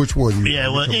 Well, which one? Yeah,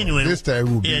 well, anyway. This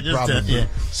time would be this probably time, yeah.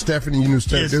 Stephanie. You knew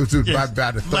Stephanie. Yes, This was yes.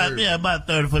 about the third. About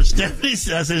third. For Stephanie, I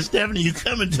said, Stephanie, you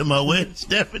coming to my wedding?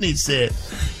 Stephanie said,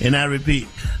 and I repeat,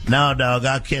 now, dog,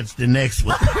 I'll catch the next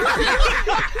one.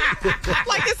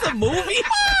 Like it's a movie?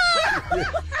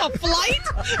 A flight?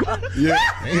 Yeah.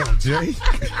 Damn, Jay.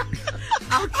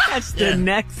 I'll catch the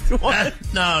next one.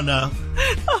 No.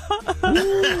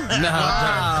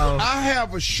 I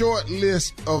have a short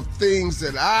list of things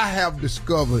that I have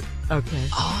discovered Okay.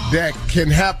 that can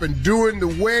happen during the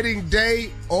wedding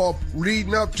day or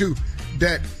leading up to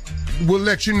that will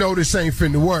let you know this ain't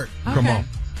finna work. Come on.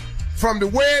 From the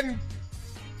wedding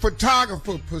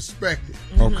photographer perspective,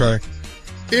 Okay.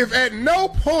 if at no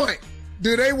point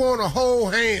do they want to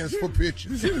hold hands for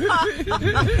pictures,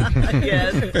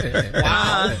 Yes.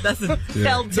 Wow. That's a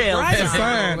telltale That's a sign.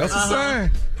 sign. That's a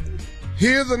sign.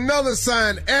 here's another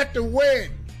sign at the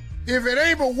wedding. If it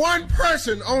ain't but one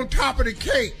person on top of the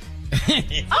cake,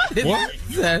 What?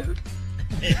 That's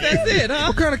it, huh?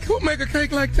 What kind of cook make a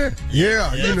cake like that?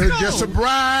 yeah, just a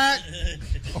bride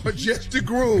or just a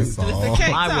groom. It's the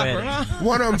cake My topper, wedding. huh?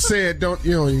 One of them said, "Don't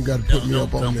you even got to put me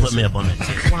up on Don't this." put me up on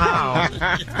that. Wow.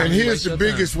 And here's the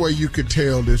biggest way you could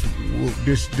tell this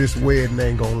wedding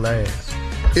ain't gonna last.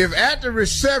 If at the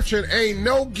reception ain't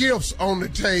no gifts on the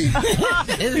table,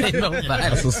 It ain't nobody.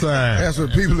 That's a sign. that's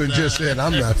what people have just said.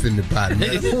 I'm not finna buy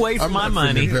nothing. Waste I'm my not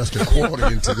money. finna invest a quarter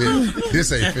into this.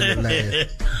 This ain't finna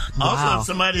last. Also, if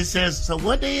somebody says, so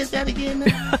what day is that again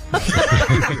now?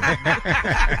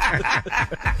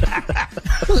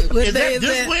 What Is day that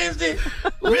this Wednesday?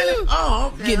 Really?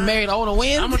 Oh, okay. Getting married on a I'm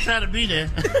Wednesday? going to try to be there.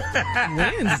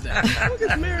 Wednesday.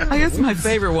 I guess my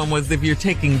favorite one was if you're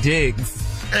taking digs.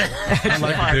 I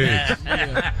like digs.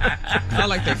 I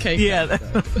like that cake. Yeah.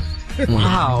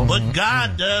 Wow. But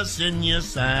God does send you a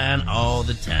sign all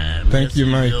the time. Thank you,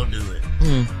 He Mike. will do it.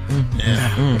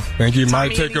 Think you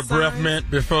might take a breath mint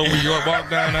before we walk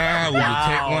down the aisle? Will you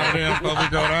take one of them before we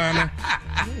go down there?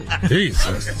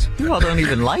 Jesus. You all don't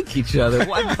even like each other.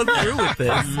 Why go through with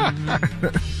this?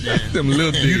 Them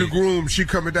little You the groom, she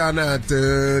coming down now.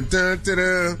 Dun, dun, dun,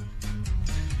 dun.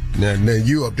 Now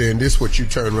you up there, and this what you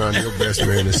turn around to your best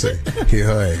man and say, "Hear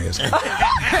her ass."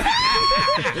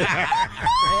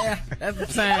 Yeah, that's the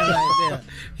sign right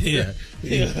there.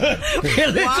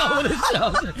 Let's over the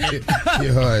shoulder.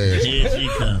 Hear her ass. Here she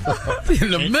comes. In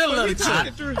the middle of the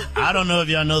church. I don't know if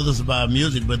y'all know this about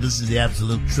music, but this is the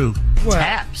absolute truth. What?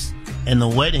 Taps and the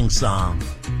wedding song.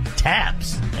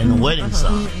 Taps and the wedding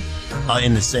song are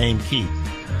in the same key.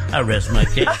 I rest my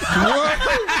case. What?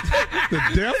 The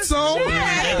death song?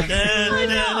 That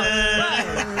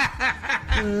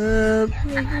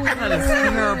is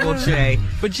terrible, Jay.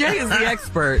 But Jay is the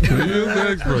expert. He is the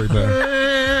expert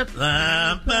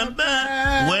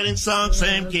now. Wedding song,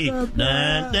 same key.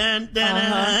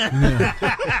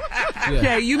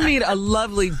 Jay, you meet a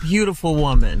lovely, beautiful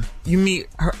woman. You meet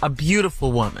a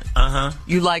beautiful woman.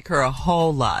 You like her a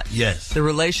whole lot. Yes. The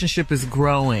relationship is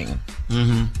growing.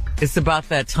 It's about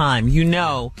that time. You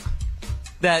know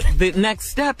that the next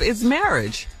step is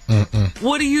marriage.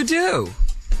 What do you do?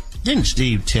 Didn't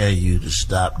Steve tell you to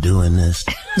stop doing this?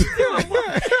 Because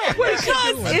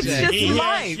it's just He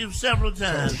life. asked you several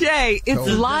times. Jay, it's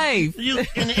life.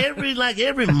 And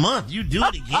every month you do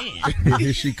it again.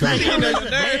 Here she comes. You know the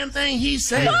damn thing he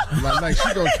said. Like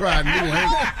she gonna try a new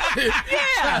angle.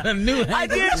 Yeah. I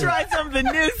did try something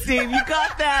new, Steve. You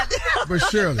got that? But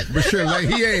Shirley, like,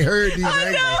 he ain't heard these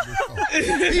angles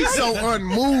before. He's so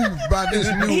unmoved by this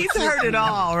new. He's heard it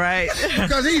all, right?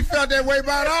 Because he felt that way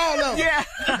about all of them.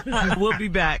 Yeah. We'll be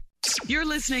back. You're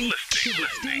listening to the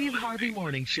Steve Harvey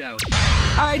Morning Show.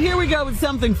 All right, here we go with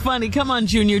something funny. Come on,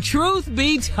 Junior. Truth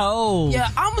be told. Yeah,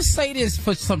 I'm going to say this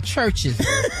for some churches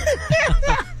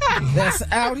that's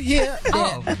out here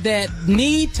that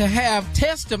need to have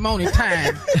testimony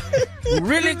time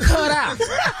really cut out.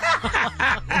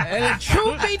 And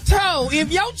truth be told,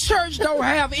 if your church don't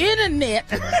have internet,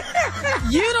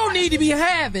 you don't need to be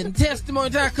having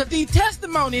testimony time because these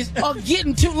testimonies are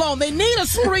getting too long. They need a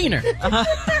screener.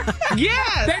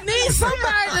 Yes. They need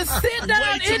somebody to sit down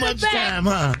Way too in the much back. time,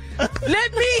 huh?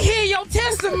 Let me hear your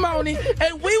testimony,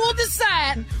 and we will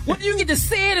decide whether you get to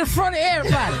say it in front of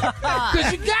everybody.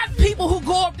 Because you got people who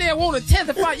go up there and want to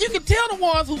testify. You can tell the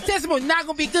ones whose testimony is not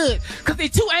going to be good because they're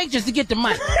too anxious to get the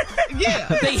mic. Yeah.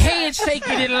 They head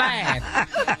shaking and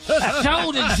laughing,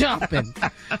 shoulder jumping.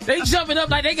 They jumping up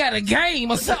like they got a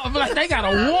game or something, like they got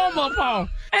a warm up on.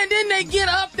 And then they get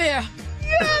up there,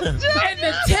 and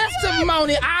the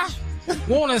testimony, I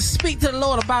want to speak to the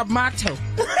Lord about my toe.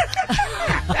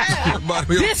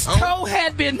 This toe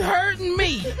had been hurting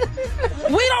me.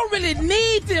 We don't really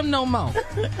need them no more.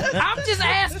 I'm just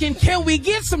asking, can we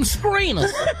get some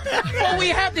screeners? Or we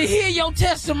have to hear your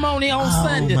testimony on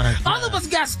Sunday. All of us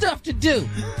got stuff to do.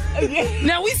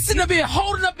 Now we sitting up here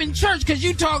holding up in church because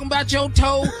you talking about your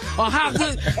toe or how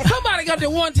good. Somebody got there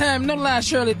one time, no lie,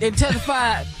 Shirley, they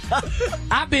testified,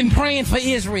 I've been praying for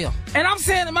Israel. And I'm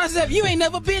saying to myself, you ain't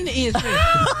never been to Israel.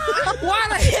 Why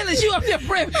the hell is you up there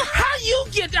praying? How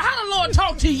the Lord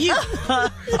talk to you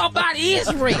about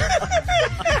Israel?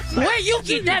 Where you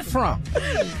get that from?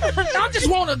 I just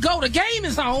want to go. The game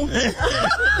is on. And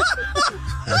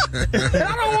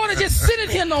I don't want to just sit in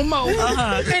here no more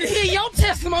and hear your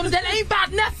testimony that ain't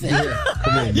about nothing.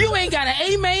 You ain't got an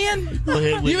amen.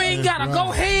 You ain't got a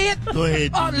go ahead.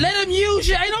 Let him use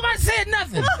you. Ain't nobody said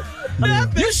nothing.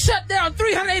 You shut down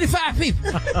 385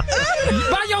 people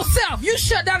by yourself. You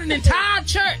shut down an entire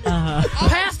church.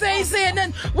 Pastor ain't saying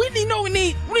nothing. We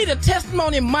need a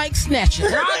testimony mic snatcher.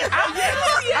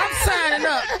 I'm signing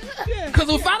up because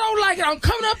if I don't like it, I'm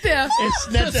coming up there and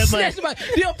snatch that mic.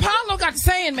 The Apollo got the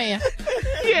saying, man.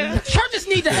 Yeah, churches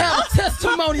need to have a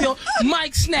testimonial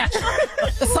mic snatcher.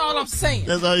 That's all I'm saying.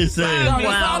 That's all you're saying. That's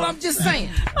all I'm just saying.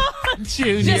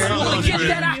 Junior. Just want to get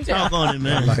that out there. Talk on it,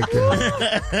 man. I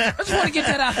just want to get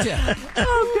that out there.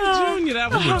 Oh, God. Junior,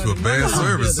 that was To a bad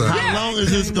service. How long is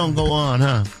this going to go on,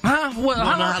 huh? Huh? Well,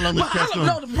 how long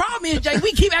the problem is, Jay,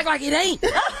 we keep acting like it ain't.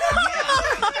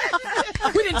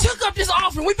 We done took up this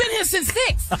offering. We've been here since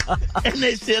 6. And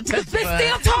they still testify. They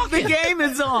still talking. The game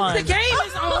is on. The game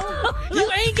is on. You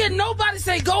ain't getting nobody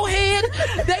say, go ahead.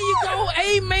 There you go.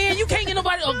 Amen. You can't get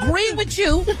nobody to agree with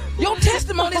you. Your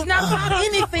testimony is not about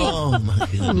anything. Oh, my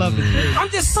God. I love it. I'm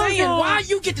just saying, why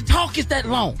you get to talk is that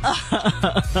long?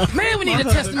 Man, we need a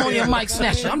testimony of Mike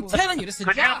Snatcher. I'm telling you, this is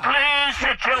a job. Please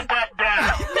sit your butt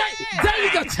down. There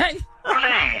you go, Jay.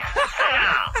 Please.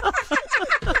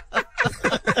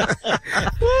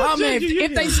 Oh, man.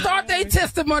 if they start their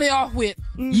testimony off with,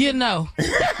 you know, if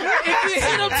you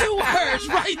hit them 2 words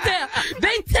right there,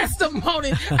 they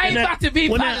testimony ain't about to be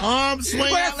when that arm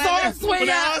swing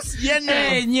out,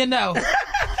 and you know.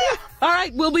 All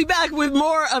right, we'll be back with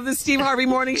more of the Steve Harvey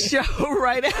Morning Show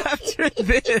right after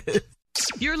this.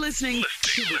 You're listening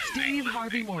to the Steve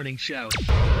Harvey Morning Show.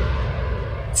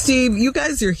 Steve, you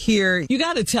guys are here. You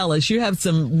got to tell us, you have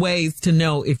some ways to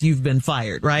know if you've been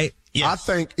fired, right? Yes. I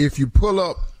think if you pull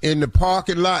up in the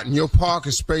parking lot and your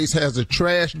parking space has a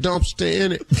trash dumpster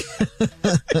in it,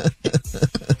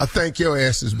 I think your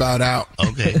ass is about out.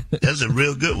 Okay, that's a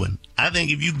real good one. I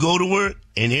think if you go to work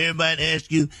and everybody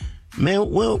asks you, man,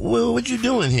 what you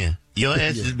doing here? Your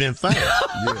ass has been fired.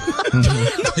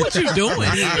 What you doing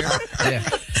here?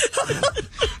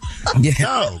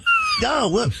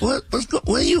 Dog,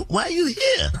 why are you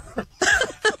here?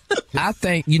 I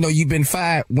think, you've been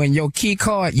fired when your key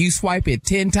card, you swipe it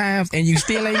 10 times and you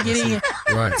still ain't get in.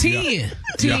 Right.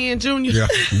 10, Junior.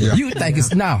 Yeah. You think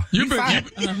it's no. You've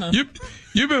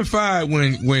been fired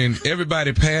when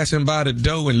everybody passing by the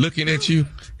door and looking at you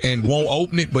and won't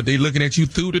open it, but they looking at you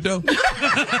through the door.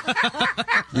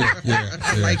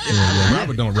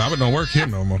 Robert don't work here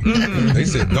no more. They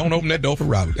said don't open that door for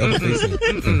Robert. That's what they said.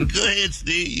 Go ahead,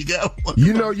 Steve. You got one.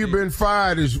 You've been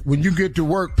fired is when you get to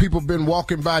work, people been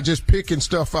walking by just picking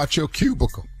stuff out your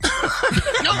cubicle.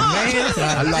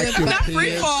 I like your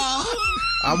free fall.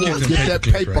 I want to get that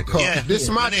paper cup. Yeah. This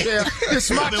is my chair. This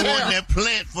is my I've been chair. wanting that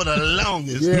plant for the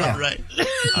longest. Yeah. All right.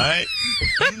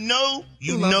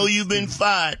 You know you've been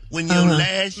fired when your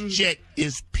last check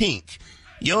is pink.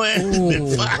 Your ass has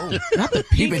been fired. Not the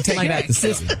pink. You've been taking out the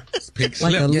system.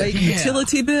 Like a late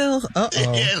utility bill?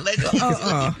 Uh-oh. Yeah, like a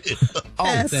utility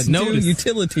bill. That notice.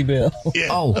 Utility bill.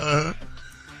 Yeah.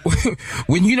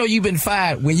 When you've been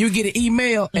fired, when you get an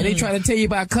email and they try to tell you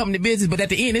about company business, but at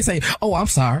the end they say, "Oh, I'm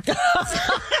sorry."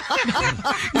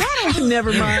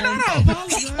 Never mind.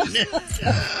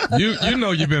 You know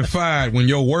you've been fired when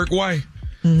your work wife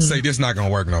say this not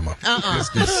gonna work no more.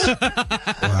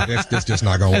 This just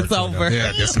not gonna work. It's over.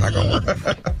 Yeah, this not gonna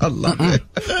work. I love it.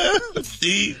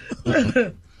 Steve.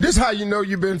 This how you know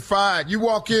you've been fired. You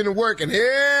walk in to work and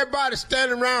everybody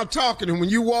standing around talking, and when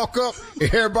you walk up,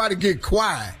 everybody get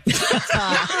quiet.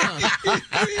 Why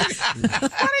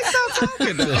they still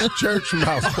talking? Church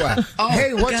mouth quiet.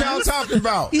 Hey, what y'all talking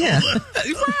about? Yeah.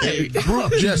 Right.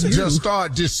 Group just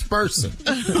start dispersing.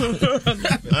 All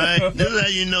right, this is how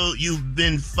you know you've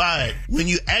been fired. When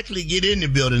you actually get in the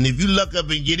building, if you look up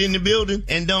and get in the building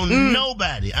and don't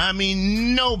nobody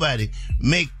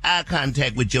make eye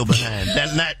contact with your behind.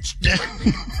 That's not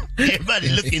everybody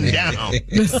looking down.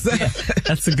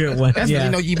 That's a good one. That's when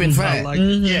you know you've been fired. Like,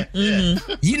 yeah.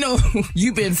 You know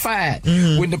you've been fired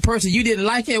when the person you didn't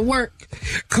like at work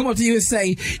come up to you and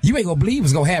say, "You ain't gonna believe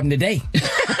what's gonna happen today."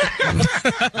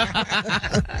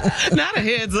 Not a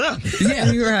heads up.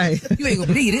 Yeah, you're right. You ain't gonna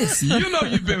believe this. You know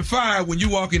you've been fired when you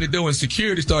walk in the door and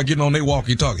security start getting on their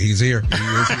walkie-talkie. He's here. He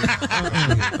is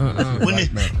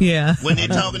here. When they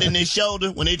talking in their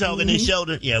shoulder,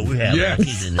 yeah, we have. Yeah.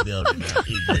 He's in the building.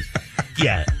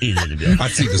 He's in the building. I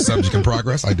see the subject in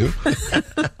progress. I do.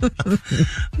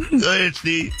 Go ahead,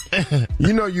 Steve.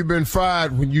 You know you've been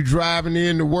fired when you driving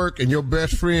in to work and your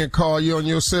best friend call you on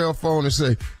your cell phone and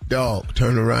say, "Dog,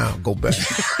 turn around, go back."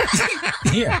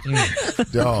 Yeah.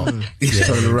 Dog,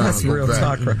 turn around, That's go real back.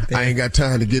 talk right there. I ain't got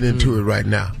time to get into it right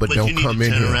now, but don't you need come to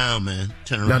in turn here. around, man.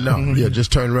 Turn around. No, yeah,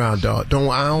 just turn around, dog. I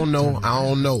don't know.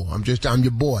 I'm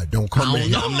your boy. Don't come in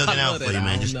here. I'm looking out for you,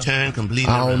 man. Just turn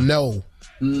completely I around. don't know.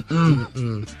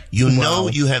 You know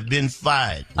you have been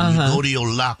fired when you go to your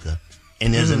locker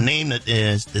and there's a name that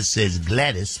says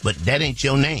Gladys, but that ain't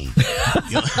your name.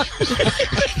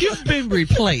 You've been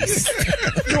replaced.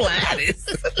 Gladys.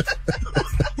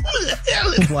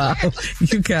 Wow,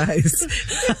 you guys.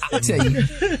 I'll tell you.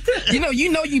 You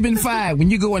know you've been fired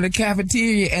when you go in the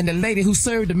cafeteria and the lady who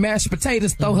served the mashed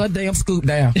potatoes throw her damn scoop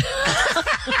down.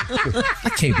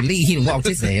 I can't believe he done walked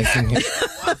his ass in here.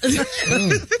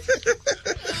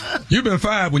 You've been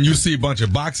fired when you see a bunch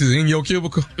of boxes in your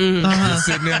cubicle. Just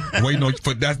sitting there waiting on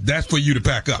for that's for you to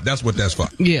pack up. That's what that's for.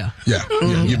 Yeah. Yeah.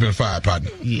 You've been fired,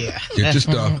 partner. Yeah. It's just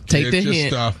Take the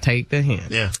hint. Take the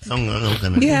hint.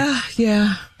 Yeah.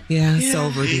 Yeah. It's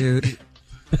over, dude.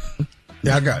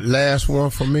 Yeah, I got last one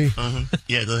for me.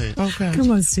 Yeah, go ahead. Okay.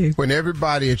 Come on, Steve. When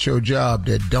everybody at your job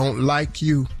that don't like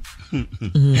you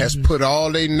has put all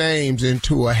their names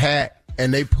into a hat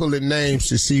and they pulling names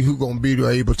to see who gonna be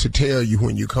able to tell you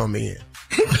when you come in.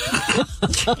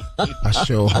 I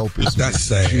sure hope it's that's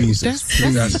sad. Jesus.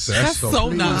 That's so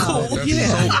not cool. That's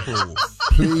yeah. so cool.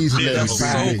 Please let me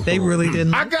find it. They really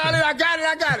didn't. I got it.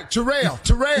 Terrell.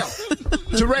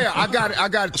 I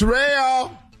got it.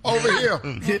 Terrell, over here.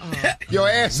 Your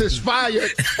ass is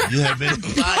fired. You have been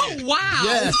fired. Oh, wow.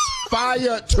 Yes,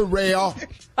 fired, Terrell.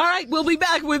 All right, we'll be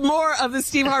back with more of the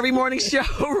Steve Harvey Morning Show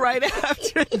right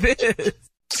after this.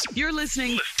 You're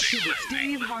listening to the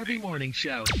Steve Harvey Morning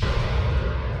Show.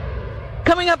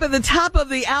 Coming up at the top of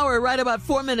the hour, right about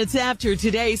 4 minutes after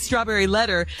today's Strawberry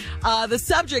Letter, the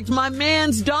subject, my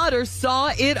man's daughter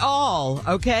saw it all.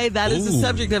 Okay, that is the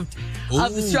subject of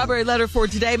the Strawberry Letter for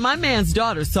today. My man's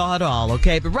daughter saw it all.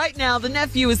 Okay, but right now the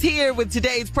nephew is here with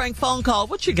today's prank phone call.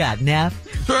 What you got, Neff?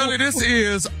 Shirley, this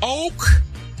is Oak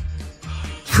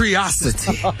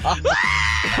Curiosity.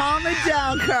 Calm it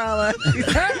down, Carla.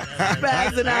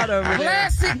 Spazzing out over there.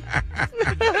 Classic.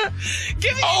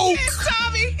 Give me Oak. your kiss,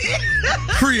 Tommy.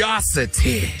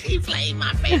 Curiosity. He played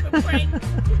my favorite prank.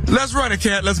 Let's run it,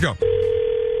 Cat. Let's go.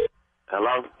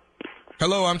 Hello?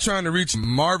 Hello, I'm trying to reach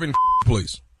Marvin,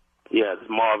 please. Yeah, it's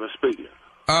Marvin speaking.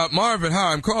 Marvin,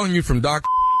 hi. I'm calling you from Doc's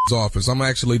office. I'm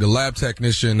actually the lab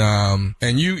technician.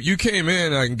 And you came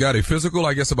in and got a physical,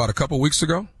 I guess, about a couple weeks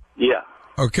ago. Yeah.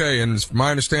 Okay, and it's my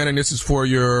understanding this is for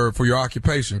your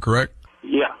occupation, correct?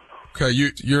 Yeah. Okay,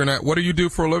 you're what do you do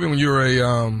for a living when you're a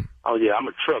Oh, yeah, I'm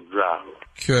a truck driver.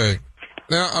 Okay.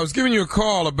 Now, I was giving you a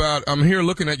call about, I'm here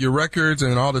looking at your records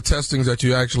and all the testings that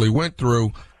you actually went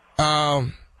through.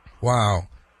 Wow.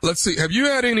 Let's see. Have you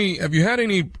had any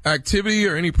activity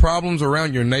or any problems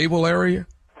around your navel area?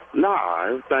 Nah,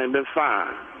 everything been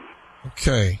fine.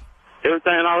 Okay.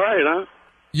 Everything all right, huh?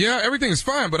 Yeah, everything's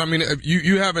fine, but I mean,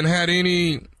 you haven't had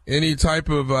any type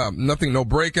of, nothing, no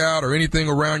breakout or anything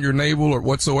around your navel or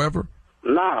whatsoever?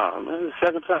 Nah, man, the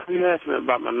second time you asked me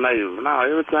about my navel. Nah,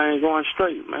 everything going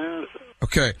straight, man.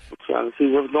 Okay. I'm trying to see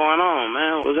what's going on,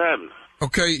 man. What's happening?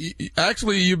 Okay,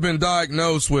 actually, you've been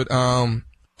diagnosed with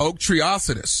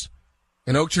Oaktriocetus.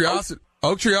 And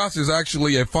Oaktriocetus is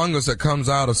actually a fungus that comes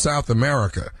out of South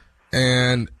America.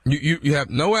 And you have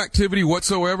no activity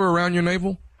whatsoever around your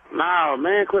navel? Nah,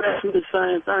 man, quit asking the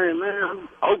same thing, man.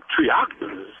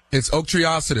 Oaktriocetus. It's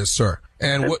Oaktriocetus, sir.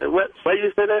 And what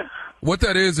you say that? What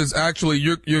that is actually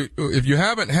if you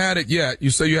haven't had it yet, you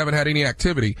say you haven't had any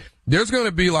activity, there's going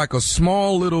to be like a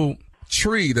small little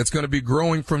tree that's going to be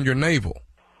growing from your navel.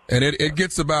 And it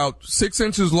gets about 6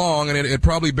 inches long, and it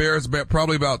probably bears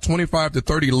about 25 to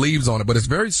 30 leaves on it, but it's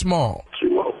very small.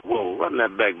 Whoa, wasn't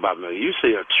that back about me? You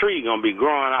see a tree going to be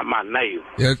growing out my navel.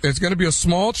 Yeah, it's going to be a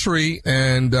small tree,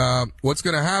 and what's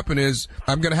going to happen is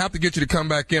I'm going to have to get you to come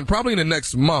back in probably in the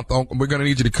next month. We're going to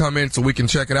need you to come in so we can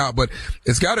check it out, but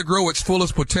it's got to grow its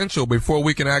fullest potential before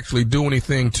we can actually do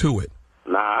anything to it.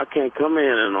 Nah, I can't come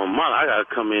in no month. I got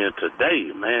to come in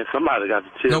today, man. Somebody got to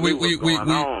tell me what's going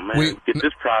on, man. Get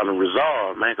this problem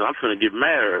resolved, man, because I'm finna get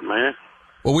married, man.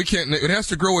 Well, we can't. It has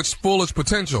to grow its fullest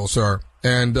potential, sir.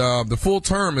 And the full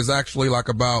term is actually like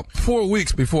about 4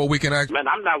 weeks before we can actually. Man,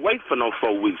 I'm not waiting for no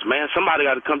 4 weeks, man. Somebody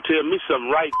got to come tell me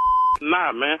something right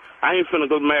now, man. I ain't finna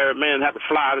go married, man, and have to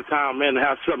fly out of town, man, and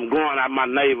have something growing out my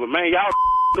navel, man. Y'all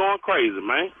going crazy,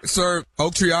 man. Sir,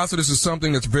 Oaktriocetus is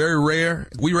something that's very rare.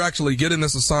 We were actually getting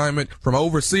this assignment from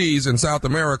overseas in South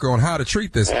America on how to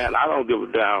treat this. Man, I don't give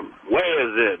a damn. Where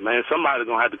is it, man? Somebody's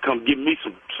gonna have to come give me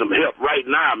some help right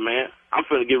now, man. I'm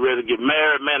finna get ready to get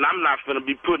married, man. I'm not finna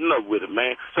be putting up with it,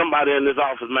 man. Somebody in this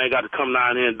office, man, got to come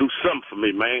down here and do something for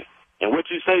me, man. And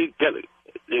what you say,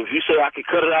 if you say I can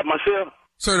cut it out myself?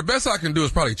 Sir, the best I can do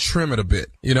is probably trim it a bit,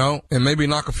 and maybe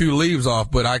knock a few leaves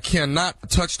off, but I cannot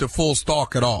touch the full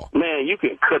stalk at all. Man, you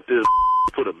can cut this,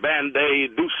 put a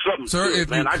Band-Aid, do something. Sir, to it, if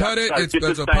man. you cut it,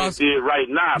 there's a possibility right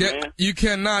now, man. You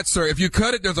cannot, sir. If you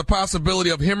cut it, there's a possibility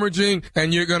of hemorrhaging,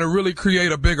 and you're going to really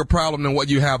create a bigger problem than what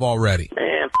you have already.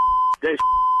 Man, that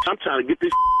I'm trying to get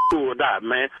this pulled out,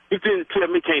 man. You didn't tell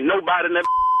me can't nobody in that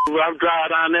I'm driving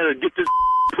down there to get this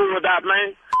pulled out,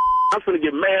 man. I'm finna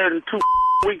get married in 2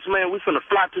 weeks, man. We finna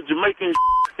fly to Jamaica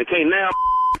and can't now.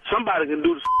 Somebody can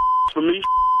do this for me.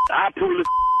 I pull this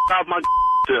off my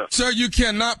self. Sir, you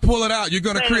cannot pull it out. You're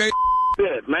going to create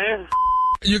that, man.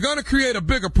 You're going to create a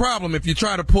bigger problem if you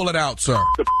try to pull it out, sir.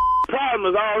 The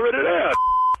problem is already there.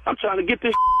 I'm trying to get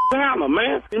this down,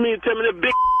 man. You mean to tell me that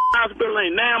big hospital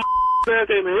ain't now there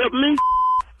can't even help me?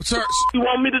 Sir, you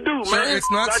want me to do, sir, man?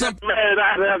 It's not something. Man,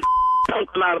 I have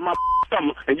something out of my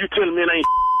stomach, and you telling me it ain't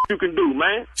you can do,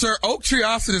 man. Sir,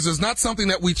 Oaktriocetus is not something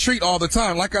that we treat all the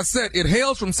time. Like I said, it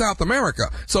hails from South America.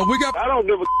 So we got. I don't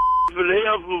give a for the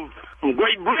hell from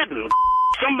Great Britain.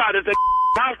 Somebody at the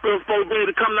hospital supposed to be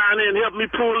able to come down there and help me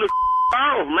pull this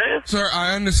off, man. Sir,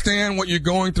 I understand what you're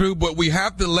going through, but we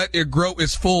have to let it grow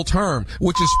its full term,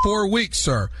 which is 4 weeks,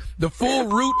 sir. The full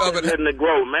root of it. Letting it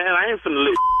grow, man. I ain't finna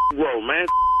let grow, man.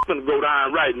 Finna go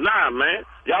down right now, man.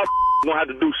 Y'all gonna have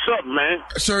to do something, man.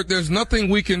 Sir, there's nothing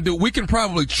we can do. We can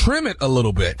probably trim it a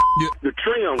little bit. The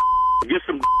trim, get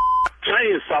some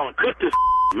chainsaw and cut this,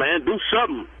 man. Do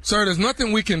something. Sir, there's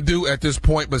nothing we can do at this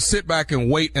point but sit back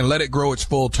and wait and let it grow its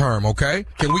full term, okay?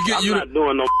 Can we get I'm not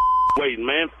doing no waiting,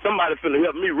 man. Somebody finna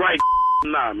help me right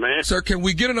now, man. Sir, can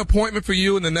we get an appointment for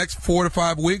you in the next 4 to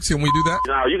 5 weeks? Can we do that?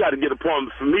 No, you gotta get an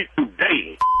appointment for me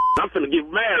today. I'm finna get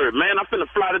married, man. I'm finna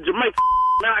fly to Jamaica.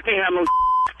 Man, I can't have no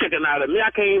sticking out of me.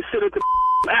 I can't even sit at the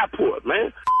airport,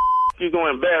 man. You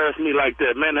gonna embarrass me like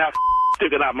that, man, to have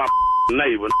sticking out my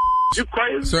neighbor. You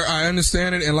crazy? Sir, I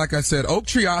understand it, and like I said, oak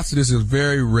treacitus is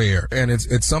very rare, and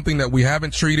it's something that we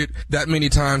haven't treated that many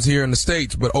times here in the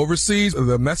States. But overseas,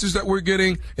 the message that we're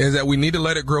getting is that we need to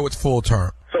let it grow its full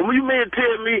term. So you mean to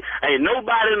tell me ain't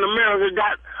nobody in America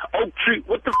got oak tree?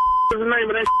 What the is the name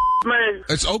of that man?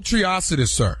 It's oak treacitus,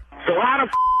 sir. So how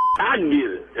the I can get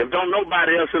it if don't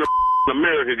nobody else in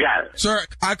America got it? Sir,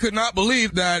 I could not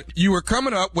believe that you were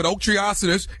coming up with oak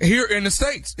treacitus here in the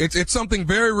States. It's something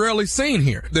very rarely seen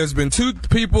here. There's been 2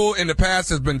 people in the past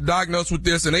that's been diagnosed with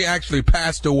this, and they actually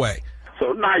passed away.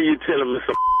 So now you're telling me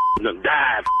some done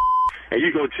died, and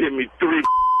you gonna tell me 3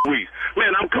 weeks.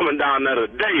 Man, I'm coming down there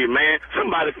today, man.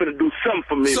 Somebody finna do something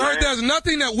for me, Sir, man. there's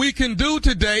nothing that we can do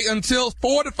today until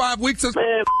 4 to 5 weeks.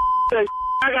 Man,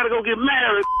 I gotta go get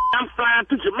married. I'm flying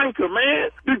to Jamaica, man.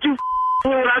 Did you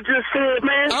hear what I just said,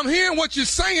 man? I'm hearing what you're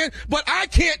saying, but I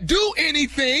can't do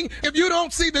anything if you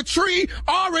don't see the tree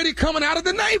already coming out of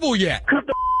the navel yet. Cut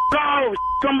the off.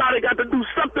 Somebody got to do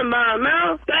something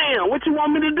now. Damn, what you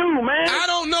want me to do, man? I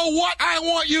don't know what I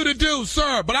want you to do,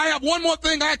 sir, but I have one more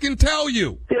thing I can tell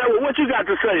you. Yeah, well, what you got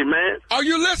to say, man? Are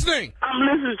you listening? I'm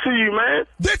listening to you, man.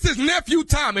 This is Nephew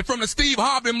Tommy from the Steve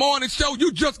Harvey Morning Show.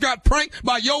 You just got pranked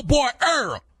by your boy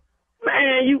Earl.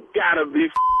 Man, you gotta be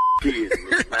kidding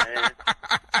me, man.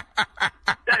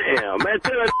 Damn, man,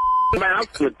 tell that man, I'm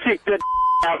gonna kick that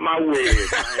out my wig,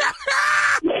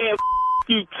 man. Man,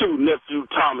 you too, Nephew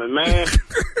Tommy, man.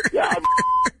 Y'all have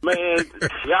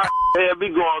me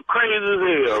going crazy as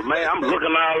hell, man. I'm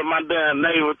looking all of my damn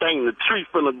neighbor thinking the tree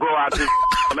finna grow out this,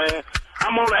 man.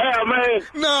 I'm on the air, man.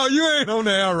 No, you ain't on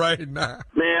the air right now.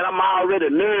 Man, I'm already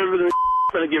nervous and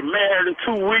finna get married in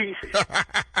 2 weeks.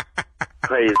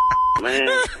 Crazy, man.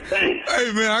 Dang.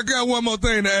 Hey, man, I got one more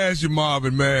thing to ask you,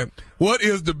 Marvin, man. What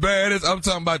is the baddest, I'm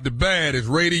talking about the baddest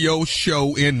radio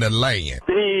show in the land?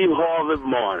 Steve Harvey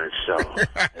Morning Show.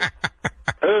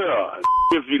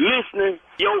 If you're listening,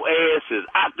 your ass is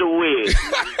out the way.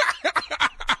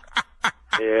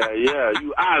 Yeah,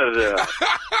 you out of there.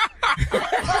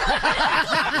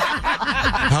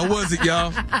 How was it,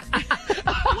 y'all?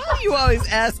 Why do you always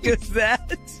ask us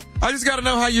that? I just got to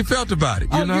know how you felt about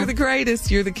it. You know? You're the greatest.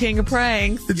 You're the king of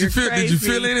pranks. Did you feel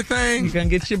anything? You're gonna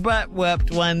get your butt whooped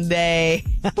one day.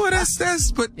 Well, it's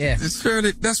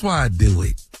fairly. That's why I do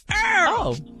it.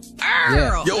 Earl.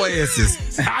 Yeah. Your ass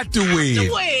is out the way.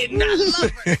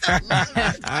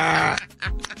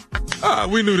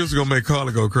 We knew this was gonna make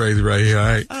Carla go crazy right here. All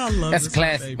right. I love That's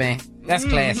classic, man. That's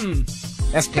classic.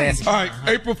 That's classic. All right,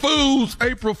 April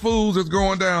Fools is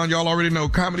going down. Y'all already know.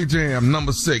 Comedy Jam,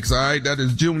 number 6. All right, that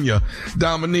is Junior,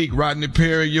 Dominique, Rodney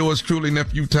Perry, yours truly,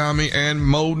 Nephew Tommy, and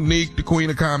Monique, the queen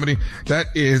of comedy. That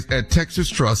is at Texas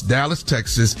Trust, Dallas,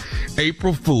 Texas.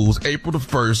 April Fools, April the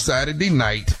 1st, Saturday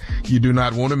night. You do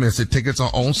not want to miss it. Tickets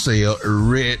are on sale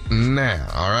right now.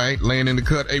 All right, laying in the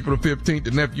cut, April the 15th.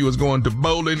 The nephew is going to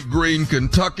Bowling Green,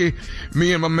 Kentucky.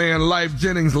 Me and my man Life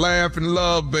Jennings, laugh and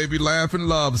love, baby, laugh and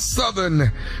love. Southern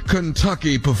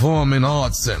Kentucky Performing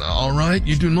Arts Center. All right,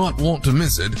 you do not want to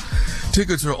miss it.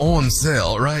 Tickets are on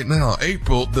sale right now,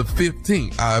 April the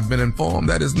 15th. I've been informed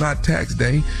that is not tax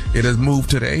day. It has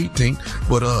moved to the 18th,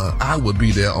 but I will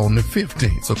be there on the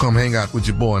 15th. So come hang out with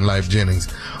your boy in Life Jennings,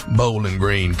 Bowling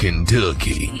Green,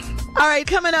 Kentucky. All right,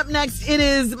 coming up next, it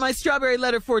is my strawberry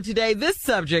letter for today. This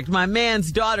subject, my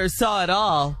man's daughter saw it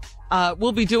all.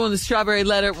 We'll be doing the strawberry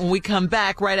letter when we come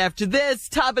back right after this.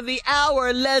 Top of the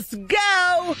hour. Let's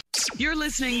go. You're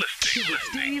listening to the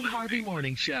Steve Harvey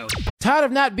Morning Show. Tired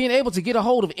of not being able to get a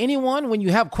hold of anyone when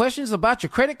you have questions about your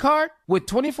credit card? With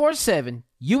 24/7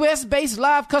 U.S.-based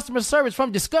live customer service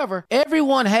from Discover,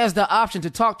 everyone has the option to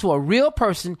talk to a real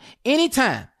person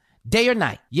anytime, day or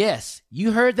night. Yes,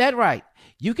 you heard that right.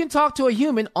 You can talk to a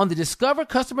human on the Discover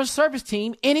customer service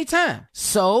team anytime.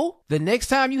 So, the next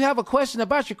time you have a question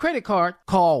about your credit card,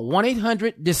 call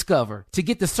 1-800-DISCOVER to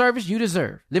get the service you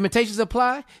deserve. Limitations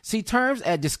apply. See terms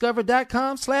at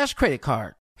discover.com/credit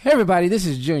card. Hey everybody, this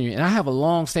is Junior, and I have a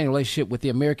long-standing relationship with the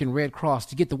American Red Cross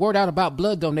to get the word out about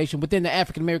blood donation within the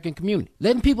African American community,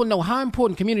 letting people know how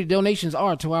important community donations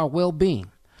are to our well-being.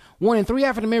 1 in 3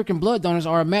 African American blood donors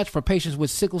are a match for patients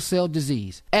with sickle cell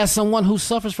disease. As someone who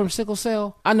suffers from sickle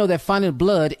cell, I know that finding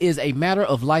blood is a matter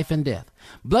of life and death.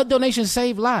 Blood donations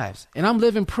save lives, and I'm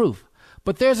living proof.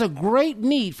 But there's a great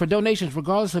need for donations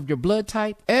regardless of your blood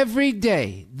type. Every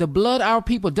day, the blood our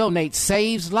people donate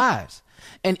saves lives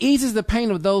and eases the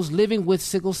pain of those living with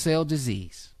sickle cell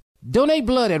disease. Donate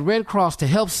blood at Red Cross to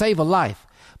help save a life.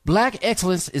 Black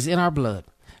excellence is in our blood.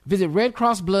 Visit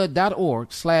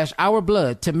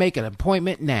redcrossblood.org/ourblood to make an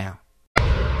appointment now.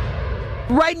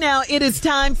 Right now, it is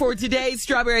time for today's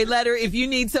Strawberry Letter. If you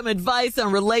need some advice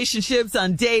on relationships,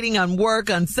 on dating, on work,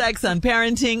 on sex, on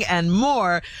parenting, and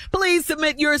more, please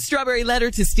submit your Strawberry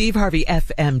Letter to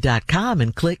steveharveyfm.com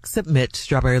and click Submit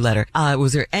Strawberry Letter.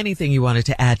 Was there anything you wanted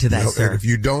to add to that, sir? And if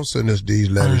you don't send us these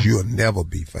letters, you'll never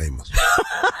be famous.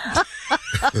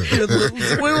 We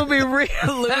will be real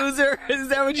losers. Is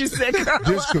that what you said, Carla?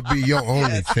 This could be your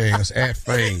only chance at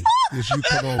fame. If you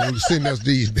come on and send us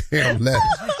these damn letters.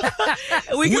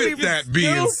 With that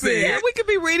being said, we could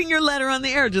be reading your letter on the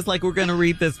air just like we're going to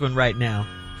read this one right now.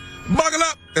 Buckle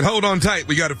up and hold on tight.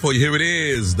 We got it for you. Here it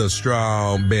is, the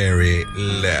Strawberry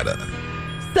Letter.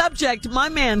 Subject, my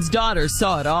man's daughter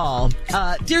saw it all.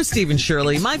 Dear Steve and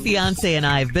Shirley, my fiance and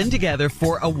I have been together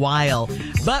for a while,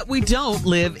 but we don't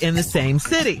live in the same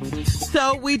city.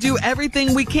 So we do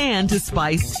everything we can to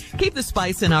keep the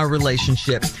spice in our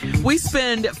relationship. We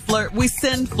send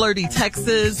flirty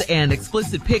texts and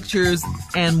explicit pictures,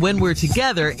 and when we're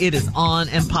together, it is on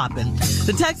and popping.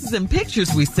 The texts and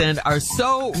pictures we send are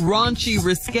so raunchy,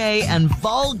 risque, and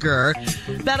vulgar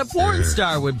that a porn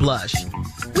star would blush.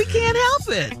 We can't help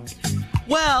it.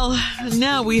 Well,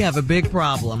 now we have a big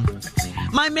problem.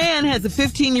 My man has a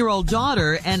 15-year-old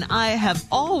daughter, and I have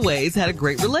always had a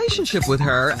great relationship with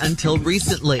her until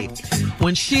recently,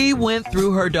 when she went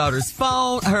through her father's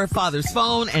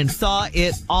phone, and saw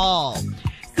it all.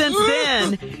 Since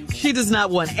then, she does not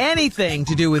want anything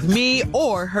to do with me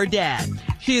or her dad.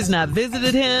 She has not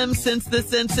visited him since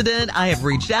this incident. I have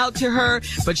reached out to her,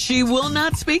 but she will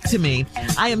not speak to me.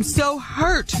 I am so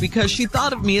hurt because she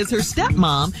thought of me as her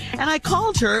stepmom, and I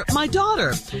called her my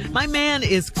daughter. My man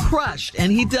is crushed,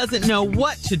 and he doesn't know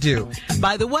what to do.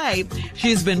 By the way,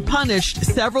 she has been punished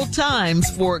several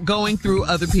times for going through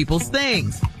other people's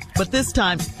things. But this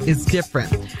time is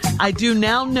different. I do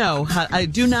not know how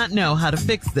to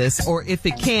fix this or if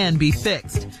it can be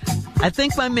fixed. I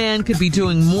think my man could be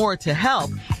doing more to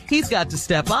help. He's got to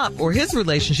step up, or his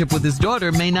relationship with his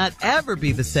daughter may not ever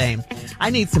be the same. I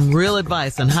need some real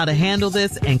advice on how to handle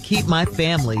this and keep my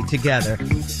family together.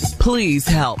 Please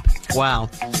help. Wow.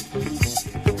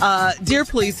 Dear,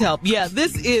 please help. Yeah,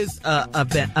 this is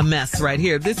a mess right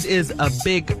here. This is a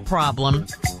big problem.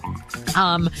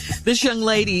 This young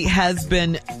lady has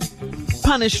been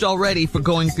punished already for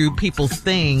going through people's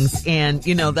things. And,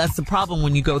 that's the problem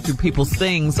when you go through people's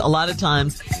things. A lot of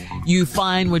times you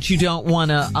find what you don't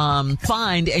want to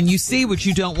find, and you see what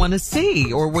you don't want to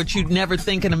see, or what you'd never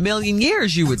think in a million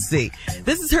years you would see.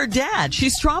 This is her dad.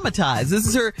 She's traumatized. This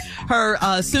is her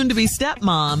soon-to-be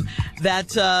stepmom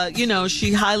that,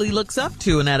 she highly looks up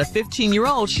to. And as a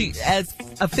 15-year-old,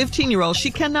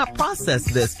 she cannot process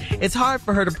this. It's hard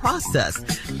for her to process.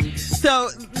 So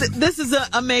this is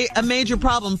a major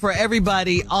problem for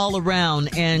everybody all around.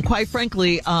 And quite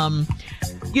frankly, I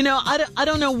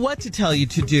don't know what to tell you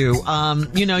to do.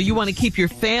 You want to keep your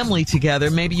family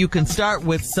together. Maybe you can start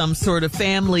with some sort of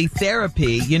family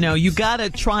therapy. You got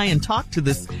to try and talk to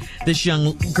this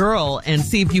young girl and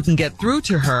see if you can get through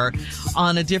to her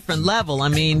on a different level.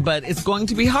 But it's going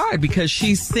to be hard because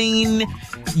she's seen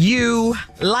you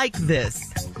like this.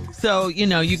 So, you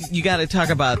got to talk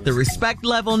about the respect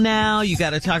level now. You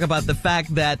got to talk about the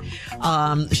fact that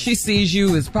she sees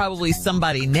you as probably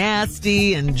somebody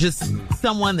nasty and just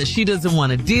someone that she doesn't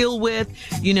want to deal with.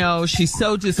 She's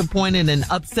so disappointed and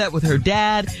upset with her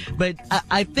dad. But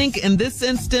I think in this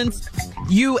instance,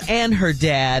 you and her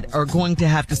dad are going to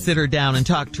have to sit her down and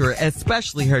talk to her,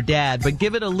 especially her dad. But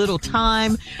give it a little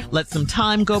time, let some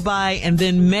time go by, and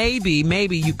then maybe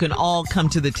you can all come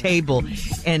to the table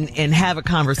and have a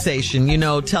conversation.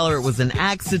 Tell her it was an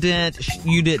accident.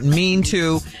 You didn't mean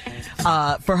to.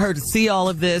 For her to see all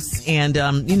of this, and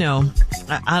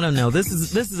I don't know. This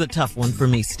is a tough one for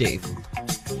me, Steve.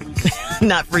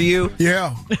 Not for you.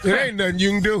 Yeah, there ain't nothing you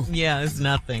can do. Yeah, it's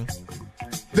nothing.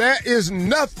 There is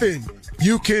nothing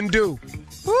you can do.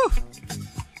 Whew.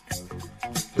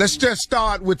 Let's just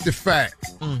start with the fact.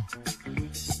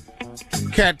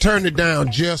 Cat, turn it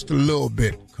down just a little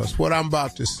bit, Because what I'm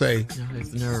about to say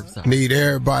his nerves are. need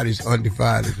everybody's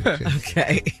undivided attention.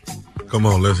 Okay. Come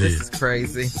on, let's hear it. This is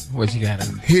crazy. What you got?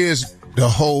 Here's the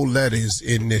whole letters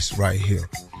in this right here.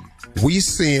 We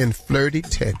seeing flirty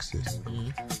texts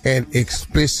and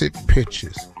explicit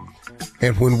pictures.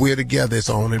 And when we're together, it's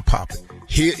on and popping.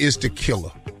 Here is the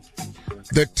killer.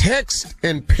 The text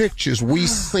and pictures we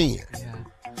seeing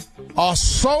are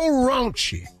so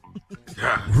raunchy,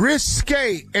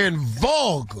 risque, and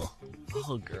vulgar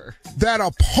that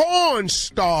a porn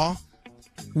star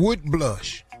would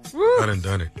blush. I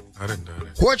done it.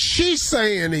 What she's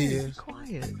saying is,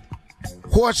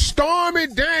 what Stormy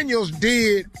Daniels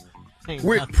did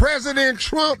with President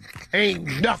Trump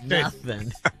ain't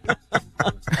nothing.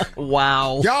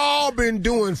 Wow. Y'all been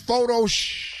doing photo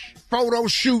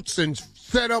shoots and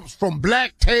setups from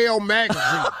Blacktail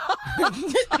magazine.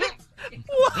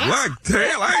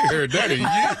 Blacktail? I ain't heard that in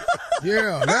years.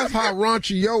 Yeah, that's how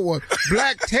raunchy yo was.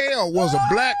 Blacktail was a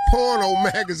black porno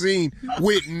magazine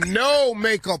with no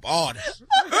makeup artist.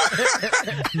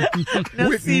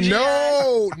 With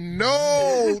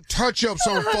no touch-ups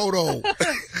on photos.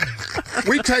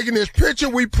 We taking this picture,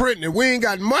 we printing it. We ain't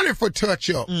got money for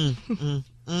touch-up.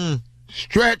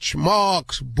 Stretch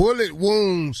marks, bullet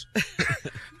wounds,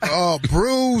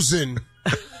 bruising,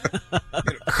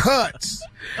 cuts,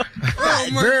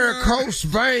 varicose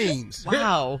veins.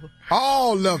 Wow.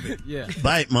 All of it. Yeah.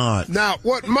 Bite marks. Now,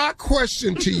 what my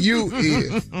question to you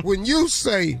is, when you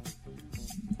say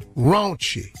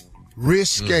raunchy,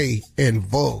 risque, and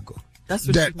vulgar,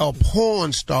 that a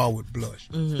porn star would blush.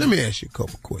 Let me ask you a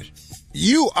couple questions.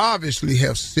 You obviously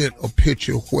have sent a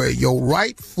picture where your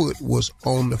right foot was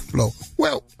on the floor.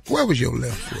 Well, where was your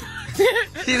left foot?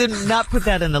 She did not put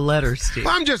that in the letter, Steve.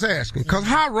 I'm just asking, because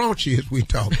how raunchy is we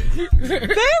talking?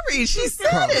 Very, she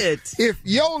said it. If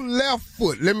your left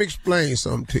foot, let me explain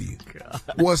something to you,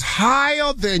 was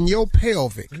higher than your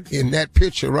pelvic in that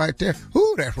picture right there,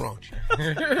 ooh, that's raunchy.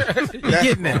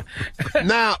 Getting there.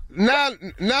 Now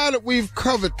that we've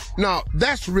covered, now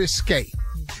that's risque.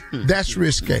 That's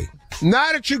risque.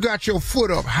 Now that you got your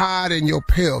foot up higher than your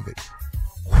pelvic,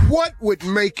 what would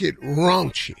make it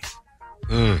raunchy?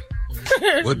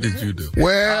 What did you do?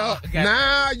 Well,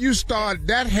 now you start,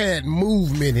 that had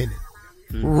movement in it.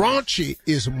 Raunchy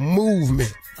is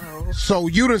movement. So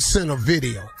you done sent a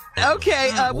video.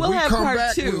 Okay, we'll have come part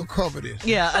back, 2. We'll cover this.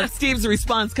 Yeah, Steve's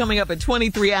response coming up at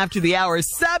 23 after the hour.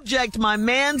 Subject, my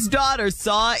man's daughter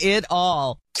saw it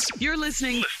all. You're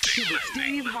listening to the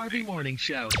Steve Harvey Morning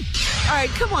Show. All right,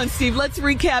 come on, Steve. Let's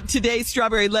recap today's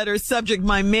Strawberry Letter. Subject,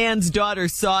 my man's daughter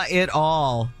saw it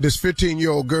all. This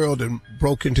 15-year-old girl that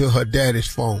broke into her daddy's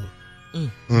phone.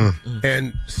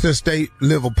 And since they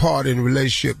live apart in a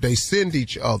relationship, they send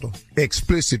each other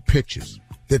explicit pictures.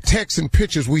 The texts and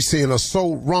pictures we seeing are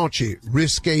so raunchy,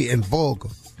 risque, and vulgar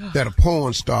that a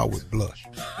porn star would blush.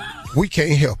 We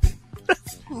can't help it.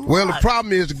 Well, the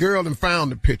problem is the girl done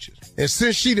found the pictures. And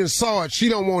since she done saw it, she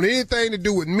don't want anything to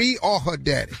do with me or her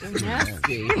daddy.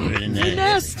 Nasty.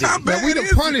 Nasty. Now, we done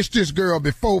punished this girl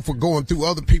before for going through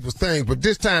other people's things, but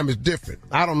this time it's different.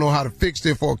 I don't know how to fix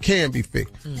it or it can be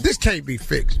fixed. This can't be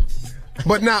fixed.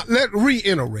 But now, let's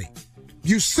reiterate.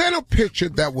 You sent a picture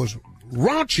that was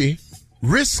raunchy,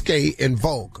 risque, and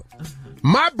vulgar.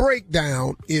 My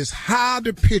breakdown is how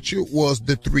the picture was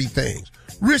the three things.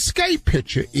 Risque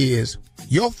picture is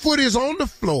your foot is on the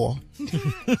floor.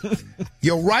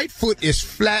 Your right foot is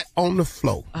flat on the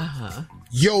floor.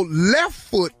 Your left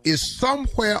foot is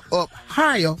somewhere up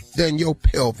higher than your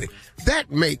pelvic.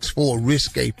 That makes for a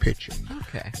risque picture.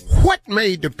 Okay. What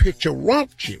made the picture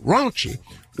raunchy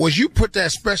was you put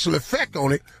that special effect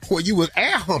on it where you was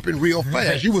air humping real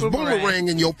fast. You was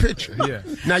boomeranging your picture. Yeah.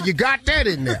 Now you got that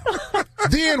in there.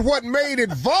 Then what made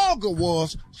it vulgar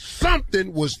was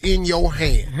something was in your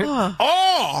hand.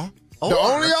 Or the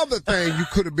only other thing you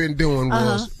could have been doing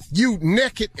was you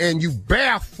naked and you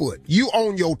barefoot. You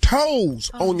on your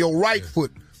toes on your right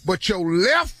foot, but your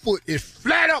left foot is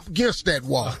flat up against that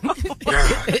wall.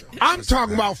 I'm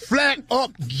talking about flat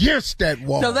up against that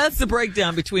wall. So that's the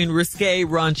breakdown between risque,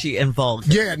 raunchy, and vulgar.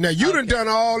 Yeah, now you done done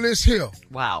all this here.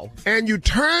 Wow. And you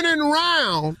turning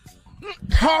around,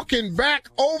 talking back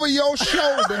over your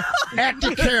shoulder at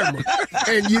the camera.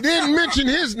 And you didn't mention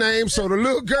his name, so the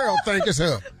little girl think it's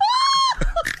her.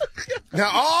 Now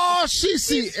all she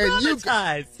see, and you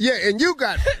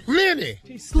got plenty.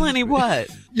 Plenty what?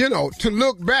 You know, to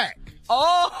look back.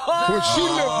 When she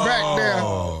looked back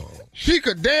there, she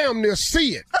could damn near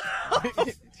see it.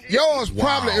 Yours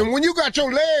probably, and when you got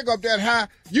your leg up that high,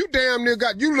 you damn near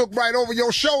you look right over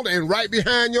your shoulder and right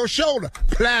behind your shoulder.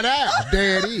 Flat out,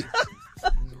 there it is.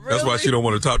 That's why she don't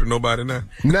want to talk to nobody now.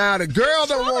 Now, the girl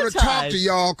don't want to talk to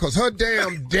y'all because her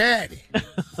damn daddy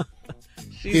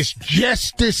is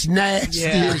just as nasty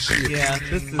as shit. Yeah.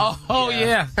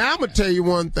 Yeah. I'm going to tell you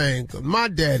one thing, because my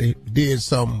daddy did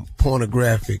something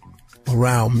pornographic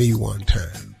around me one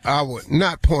time.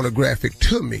 Not pornographic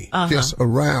to me, just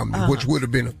around me, which would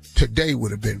have been, today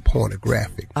would have been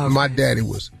pornographic. Okay. My daddy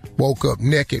woke up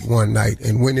naked one night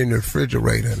and went in the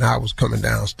refrigerator, and I was coming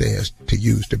downstairs to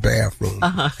use the bathroom.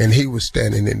 And he was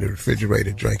standing in the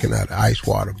refrigerator drinking out of ice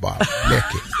water bottle,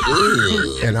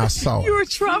 naked. And I saw it. You were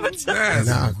traumatized.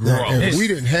 And we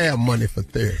didn't have money for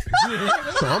therapy.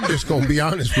 So I'm just going to be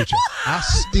honest with you. I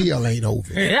still ain't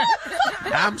over it.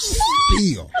 I'm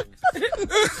still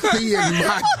seeing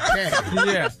my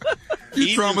daddy. Yeah.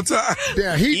 You traumatized.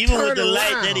 Yeah, he even turned with the around.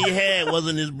 light that he had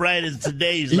wasn't as bright as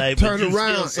today's He light, but turned you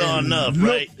around still saw and enough, looked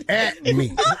right? at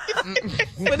me.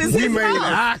 We made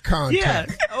eye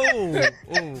contact. Yeah.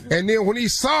 And then when he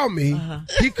saw me,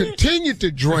 he continued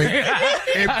to drink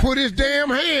and put his damn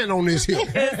hand on his hip.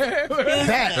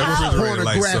 That was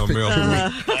pornographic to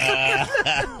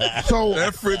me. So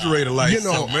that refrigerator light,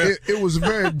 it was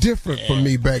very different for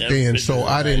me back then, so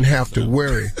I didn't have to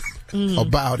worry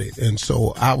about it. And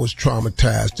so I was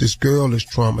traumatized. This girl is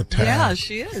traumatized. Yeah,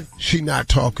 she is. She not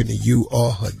talking to you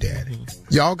or her daddy.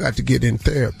 Y'all got to get in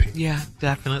therapy. Yeah,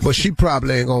 definitely. But she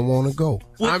probably ain't gonna want to go.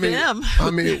 With them.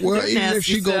 Well, even if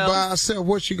she go by herself,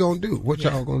 what she gonna do? What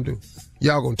y'all gonna do?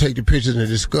 Y'all gonna take the pictures and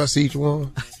discuss each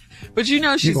one? But she's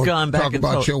gone back talk and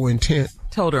about your intent.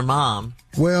 Told her mom.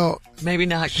 Well, maybe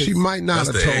not. She might not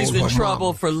have told her She's in trouble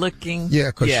mama. for looking. Yeah,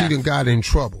 because she done got in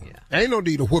trouble. Yeah. Ain't no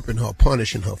need of whipping her,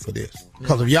 punishing her for this.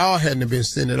 Because if y'all hadn't been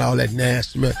sending all that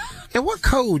nasty mess. And what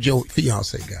code your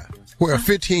fiance got? Where a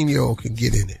 15-year-old can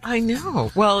get in it. I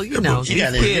know. Well, these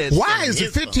kids. Why is a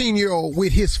 15-year-old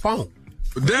with his phone?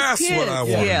 That's what I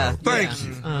want to know. Thank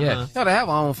you. Yeah, gotta have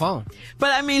her own phone.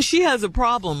 But I mean, she has a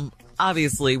problem,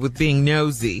 obviously, with being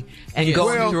nosy and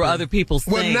going through other people's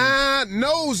things. Well,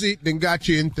 nosy then got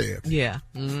you in therapy. Yeah.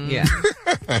 Yeah.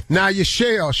 Now you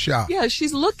shell shock. Yeah,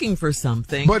 she's looking for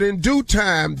something. But in due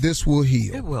time, this will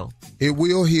heal. It will. It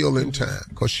will heal in time,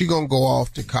 because she's going to go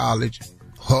off to college.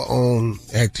 Her own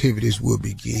activities will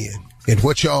begin. And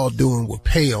what y'all doing will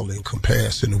pale in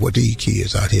comparison to what these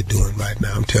kids out here doing right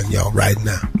now. I'm telling y'all right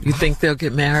now. You think they'll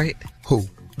get married? Who?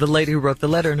 The lady who wrote the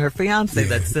letter and her fiance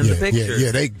that's in the pictures.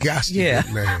 Yeah, they got to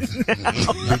get married.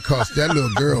 Because that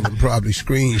little girl will probably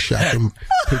screenshot them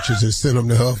pictures and send them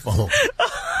to her phone.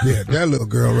 Yeah, that little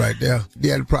girl right there.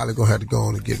 Yeah, they're probably going to have to go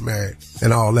on and get married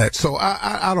and all that. So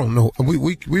I don't know.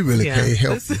 We really can't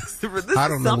help you. I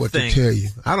don't know what to tell you.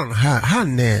 I don't know how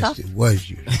nasty was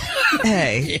you.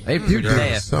 Hey, you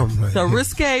did something like so that.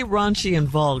 Risque, raunchy, and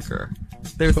vulgar.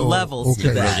 There's levels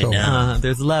to that.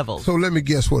 There's levels. So let me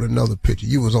guess what another picture.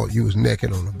 You was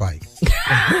naked on a bike.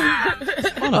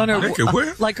 Naked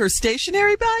where? Like her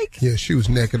stationary bike? Yeah, she was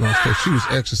naked on stage. She was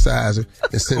exercising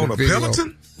and sending on a video.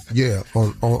 Peloton? Yeah,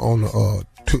 on the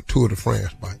Tour de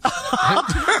France bike.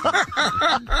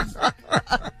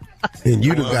 And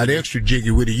you done got extra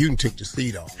jiggy with it. You done took the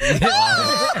seat off.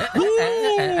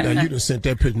 Now you done sent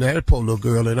that picture. Now that poor little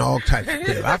girl in all types of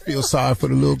things. I feel sorry for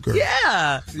the little girl.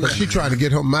 Yeah. Because she trying to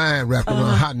get her mind wrapped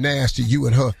around how nasty you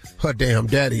and her damn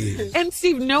daddy is. And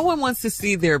Steve, no one wants to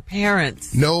see their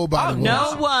parents. Nobody wants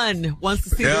No one wants to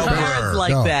see their parents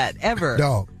like that, ever.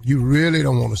 Dog, you really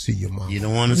don't want to see your mom. You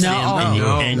don't want to see him,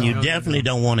 and you definitely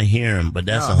don't want to hear him, but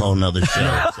that's a whole nother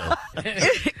show. So.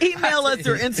 Email us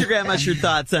or Instagram us your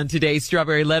thoughts on today's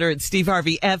Strawberry Letter at Steve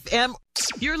Harvey FM.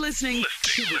 You're listening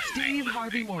to the Steve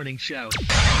Harvey Morning Show.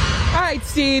 All right,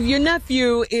 Steve, your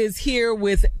nephew is here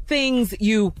with things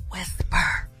you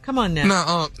whisper. Come on now.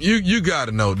 Now, you got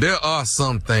to know, there are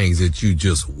some things that you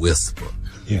just whisper,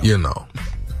 you know.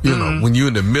 You know, when you're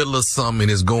in the middle of something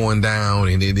and it's going down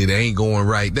and it ain't going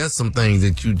right, that's some things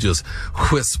that you just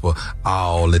whisper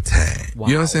all the time. Wow.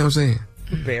 You understand what I'm saying?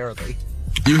 Barely.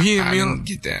 You hear me? I didn't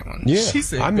get that one. Yeah,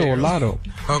 I know barely. A lot of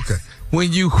them. Okay.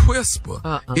 When you whisper,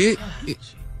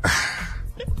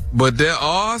 but there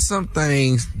are some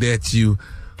things that you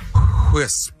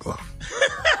whisper.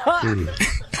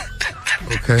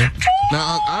 Okay.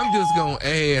 Now, I'm just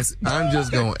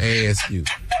going to ask you.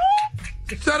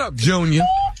 Shut up, Junior.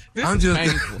 I'm just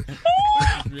painful.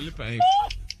 Really painful.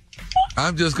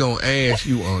 I'm just going to ask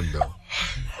you, Undo.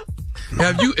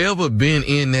 Have you ever been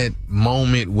in that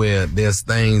moment where there's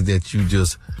things that you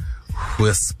just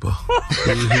whisper?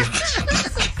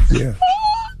 Yeah.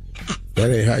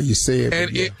 That ain't how you say it. And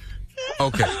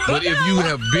okay, but if you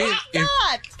have been,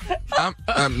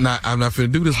 I'm not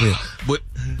finna do this, man. But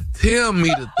Tell me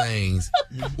the things.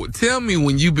 Tell me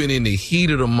when you've been in the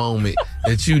heat of the moment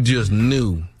that you just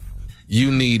knew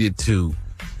you needed to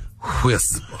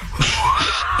whisper.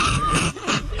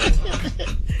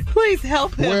 Please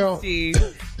help him, Well, Steve.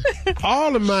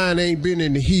 all of mine ain't been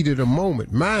in the heat of the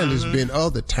moment. Mine has been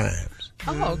other times.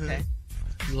 Oh, okay.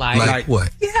 Like what?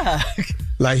 Yeah.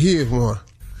 Like here's one.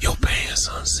 Your pants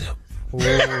unzipped.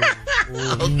 Okay.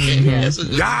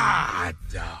 God,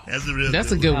 That's a real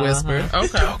That's a good whisper.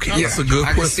 Okay. That's a good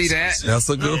I can whisper. see that. That's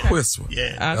a good whisper.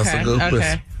 Yeah. That's a good whisper.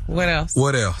 Okay. What else?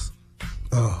 What else?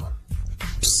 Oh,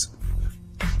 psst.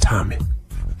 Tommy,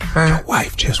 your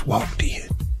wife just walked in.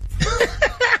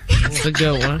 That's a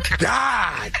good one.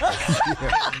 God.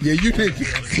 Yeah, you did.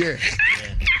 Yeah.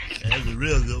 That's a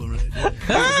real good one right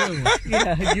there.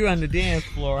 Yeah, you on the dance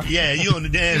floor. Yeah, you on the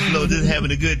dance floor just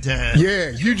having a good time. Yeah,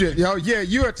 you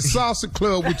at the salsa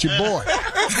club with your boy.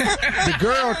 The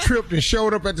girl tripped and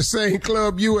showed up at the same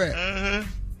club you at.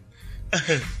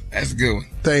 That's a good one.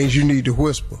 Things you need to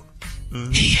whisper.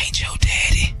 He ain't your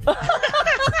daddy.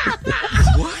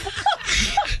 What?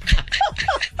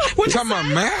 What you talking about,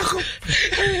 Malcolm?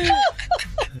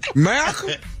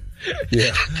 Malcolm?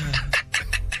 Yeah.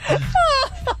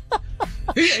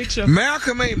 He ain't your...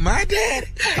 Malcolm ain't my daddy.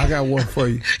 I got one for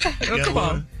you. Come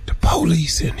on. The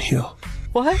police in here.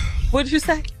 What? What did you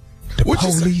say? The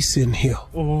police in here.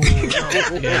 Oh.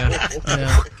 Yeah.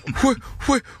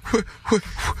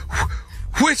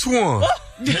 Which one?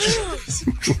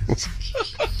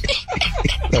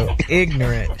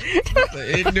 Ignorant.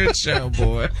 The ignorant show,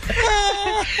 boy.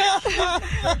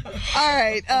 All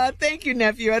right. Thank you,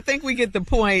 nephew. I think we get the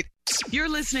point. You're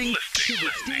listening to the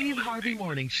Steve Harvey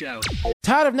Morning Show.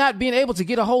 Tired of not being able to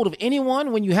get a hold of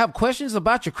anyone when you have questions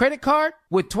about your credit card?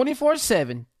 With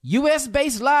 24/7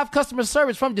 U.S.-based live customer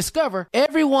service from Discover,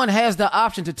 everyone has the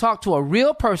option to talk to a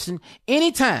real person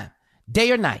anytime,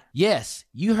 day or night. Yes,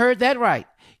 you heard that right.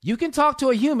 You can talk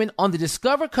to a human on the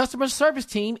Discover customer service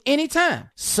team anytime.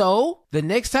 So, the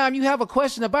next time you have a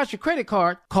question about your credit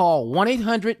card, call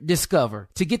 1-800-DISCOVER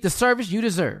to get the service you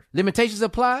deserve. Limitations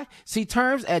apply. See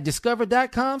terms at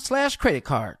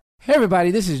discover.com/creditcard. Hey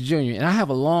everybody, this is Junior, and I have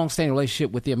a long-standing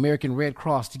relationship with the American Red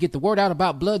Cross to get the word out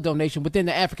about blood donation within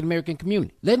the African American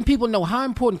community, letting people know how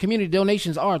important community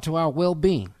donations are to our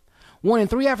well-being. 1 in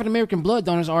 3 African American blood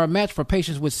donors are a match for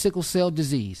patients with sickle cell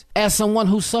disease. As someone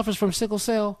who suffers from sickle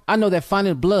cell, I know that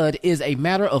finding blood is a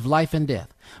matter of life and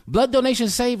death. Blood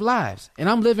donations save lives, and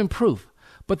I'm living proof.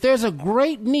 But there's a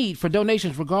great need for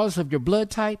donations regardless of your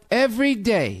blood type. Every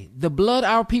day, the blood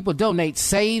our people donate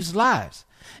saves lives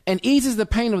and eases the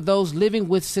pain of those living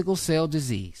with sickle cell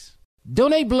disease.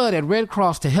 Donate blood at Red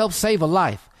Cross to help save a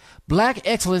life. Black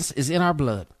excellence is in our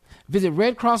blood. Visit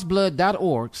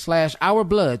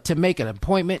redcrossblood.org/ourblood to make an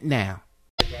appointment now.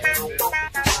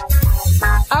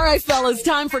 All right, fellas,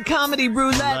 time for Comedy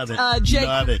Roulette. Jake,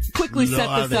 quickly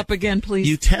set this up again, please.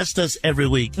 You test us every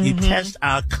week. You test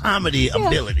our comedy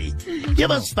ability.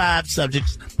 Give us 5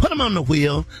 subjects, put them on the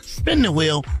wheel, spin the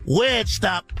wheel. Where it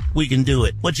stopped, we can do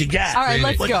it. What you got? All right,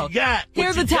 let's go. You got? Here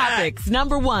are the topics.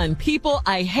 Number 1, people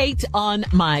I hate on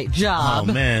my job.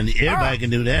 Oh, man, everybody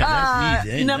can do that. That's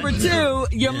easy. Number 2,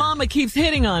 your mama keeps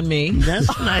hitting on me. That's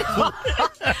nice.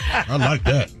 I like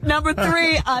that. Number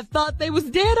 3, I thought they was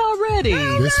dead already.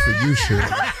 This for you, Shirley.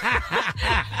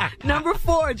 Number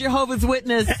 4, Jehovah's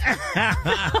Witness.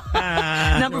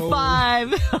 Number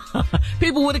 5,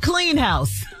 people with a clean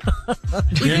house. We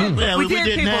did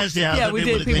nasty house. Yeah, we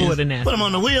did people with a nasty. Put them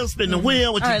on the wheel, spin the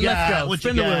wheel. What All you right, got? let's go. What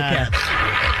Spin you the wheel, got?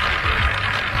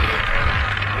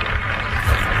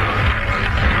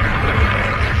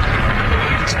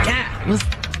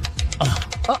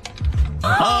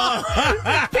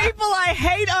 People I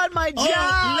hate on my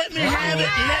job. Let me have it.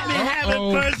 Let me have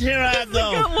it first. Here I Good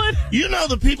go. one. You know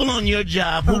the people on your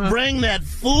job who bring that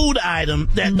food item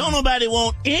that don't nobody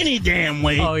want any damn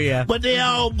way. Oh, yeah. But they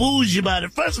all bougie about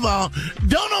it. First of all,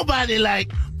 don't nobody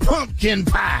like pumpkin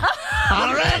pie.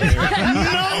 All right?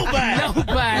 Nobody.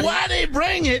 Why they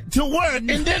bring it to work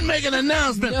and then make an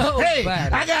announcement? Nobody. Hey,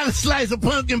 I got a slice of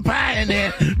pumpkin pie in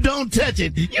there. Don't touch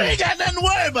it. You ain't got nothing to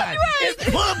worry about. It's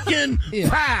pumpkin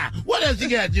pie. What else you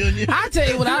got, Junior? I tell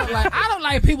you what I don't like. I don't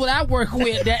like people that I work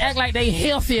with that act like they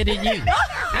healthier than you.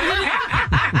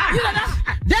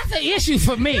 That's an issue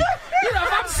for me. You know,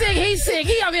 if I'm sick, he's sick.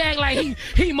 He gonna be acting like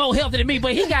he more healthy than me,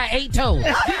 but he got 8 toes. You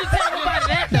didn't tell nobody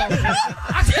that though.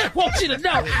 I just want you to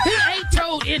know he 8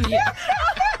 toed in here.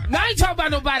 No, I ain't talking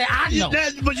about nobody I know.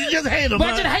 But you just hate them.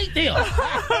 But you hate them.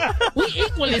 We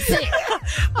equally sick.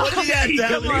 What you got,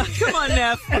 Tommy? Come on,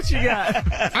 Neff. What you got?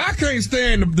 I can't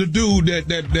stand the dude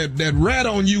that rat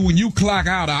on you when you clock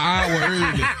out an hour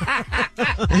early.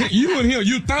 You and him,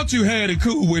 you thought you had it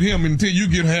cool with him until you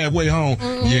get halfway home.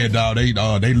 Yeah, dog,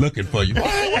 they looking for you. Wait.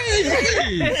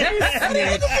 How they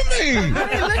looking for me?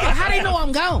 How they know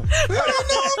I'm gone?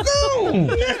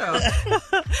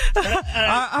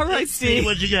 All right, Steve.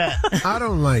 What you got? I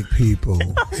don't like people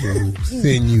who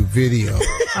send you videos,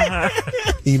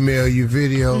 email you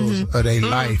videos of their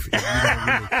life, and you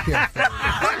don't really care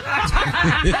for it.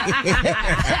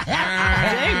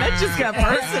 Dang, that just got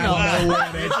personal.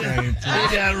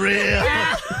 It got real.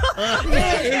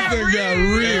 It got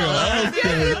real.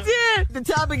 Yeah, it did. The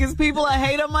topic is people I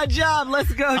hate on my job.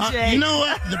 Let's go, Jay. You know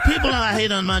what? The people I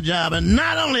hate on my job, and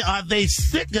not only are they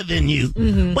sicker than you,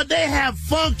 but they have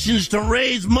functions to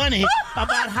raise money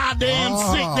about how damn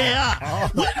sick they are.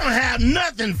 We don't have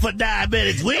nothing for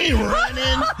diabetics. We ain't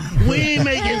running. We ain't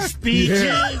making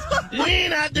speeches. We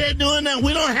ain't out there doing that.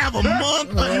 We don't have a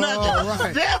month or nothing.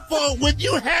 Right. Therefore, with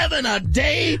you having a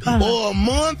day or a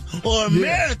month or a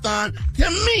marathon, to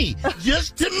me,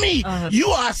 just to me, you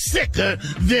are sicker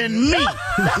than me.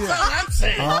 That's all I'm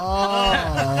saying.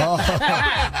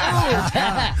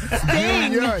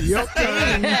 Sting. Your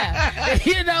turn.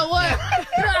 You know what?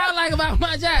 You know what I like about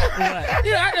my job?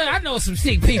 You know, I know some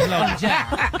sick people on the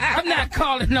job. I'm not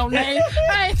calling no name.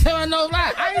 I ain't telling no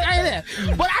lie. I ain't there.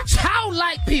 But I don't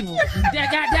like people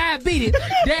that got diabetes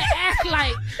that act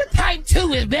like type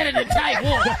 2 is better than type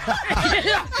 1.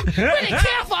 Really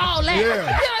care for all that.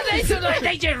 Yeah. You know, they feel like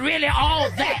they just really all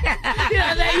that. You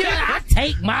know, I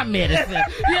take my medicine.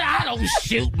 I don't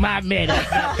shoot my medicine.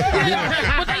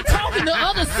 But they talking to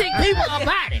other sick people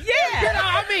about it. Yeah. You know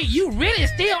what I mean? You really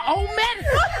still on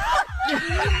medicine.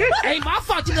 Ain't my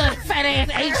fault you little fat ass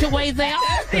ate your way there.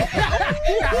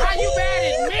 How you mad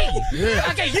at me?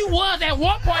 Yeah. Okay, you was at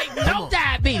one point no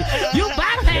diabetes. You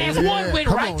bypassed one went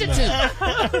right to 2.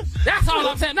 That's all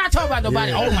I'm saying. I'm not talking about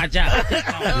nobody on my job.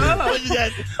 What you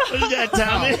got,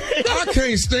 Tommy? I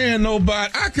can't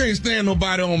stand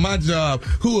nobody on my job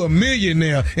who a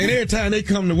millionaire, and every time they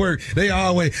come to work, they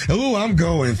always, I'm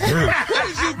going through. What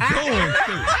is you going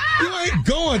through? You ain't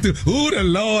going through. The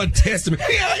Lord tested me.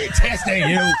 He ain't testing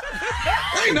you.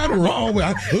 Ain't nothing wrong with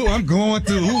I'm going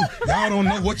through. Y'all don't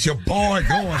know what your boy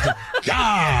going through.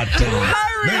 God damn.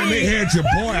 Man, they had your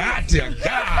boy out there.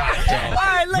 God damn. All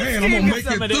right, let's man, I'm going to make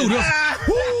it through this.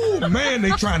 Man, they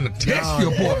trying to test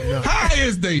your boy. No. How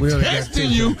is they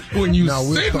testing you when you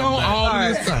sitting on all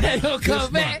of this time? They don't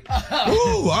come back.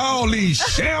 All these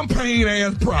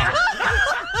champagne-ass products.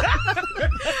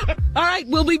 All right,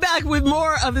 we'll be back with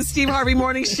more of the Steve Harvey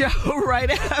Morning Show right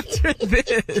after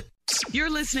this. You're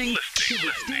listening to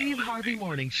the Steve Harvey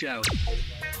Morning Show.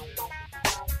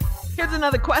 Here's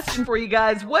another question for you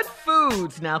guys. What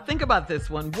foods, now think about this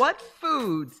one. What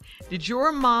foods did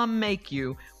your mom make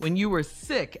you when you were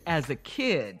sick as a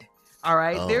kid? All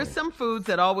right. There's some foods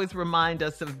that always remind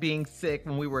us of being sick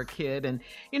when we were a kid. And,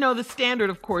 the standard,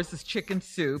 of course, is chicken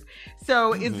soup.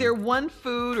 So is there one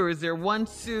food or is there one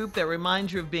soup that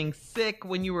reminds you of being sick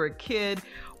when you were a kid?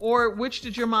 Or which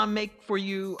did your mom make for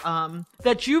you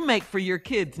that you make for your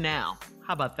kids now?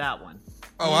 How about that one?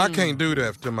 Oh, I can't do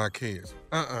that to my kids.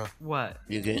 What?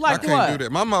 You can? I can't do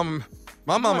that. My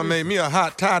mama made me a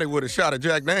hot toddy with a shot of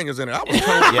Jack Daniels in it. I was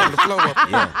told on the floor.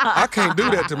 Yeah. I can't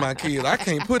do that to my kids. I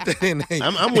can't put that in there.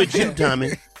 I'm with you,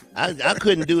 Tommy. I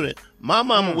couldn't do that. My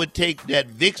mama would take that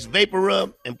Vicks Vapor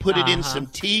Rub and put it in some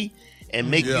tea and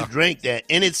make you drink that.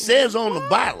 And it says on the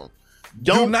bottle,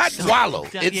 do not swallow.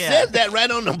 It says that right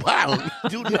on the bottle.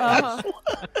 Do not swallow.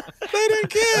 They didn't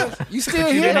care. You still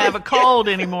You here? didn't have a cold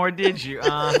anymore, did you?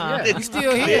 Yeah, you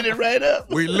still here? Hit it right up.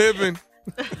 We living.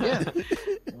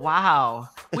 Wow.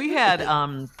 We had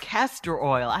castor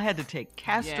oil. I had to take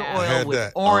castor oil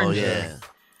with oranges.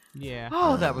 Yeah.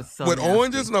 Oh, that was so With nasty.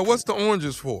 oranges? No, what's the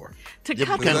oranges for? To Yeah,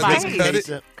 cut the because taste. they Cut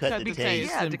it? cut the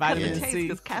taste. Yeah, and to cut the vitamin taste C.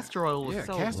 because castor oil was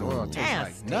so castor oil tastes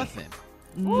like nasty. nothing.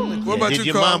 What about Did you,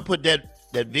 your Carl? mom put that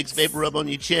Vicks Vapor Rub on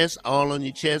your chest, all on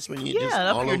your chest when you just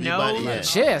up all your over your body? nose. My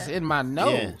chest, in my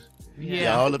nose.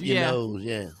 Yeah, all up your nose.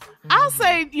 Yeah. I'll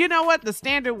say, you know what? The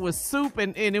standard was soup,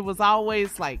 and it was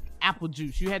always like apple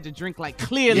juice. You had to drink like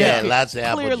clear liquids, lots of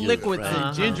apple clear juice, liquids right.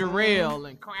 and ginger ale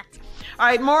and crack. All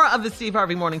right, more of the Steve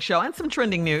Harvey Morning Show and some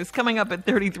trending news coming up at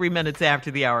 33 minutes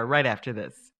after the hour, right after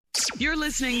this. You're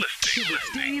listening to the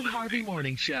Steve Harvey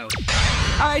Morning Show.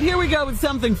 All right, here we go with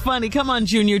something funny. Come on,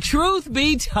 Junior. Truth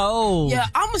be told. Yeah,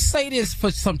 I'm going to say this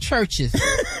for some churches.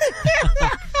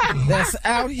 that's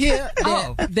out here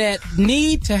that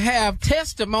need to have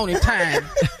testimony time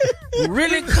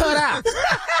really cut out.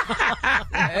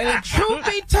 And truth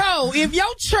be told, if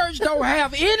your church don't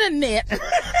have internet,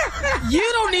 you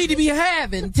don't need to be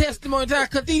having testimony time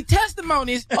because these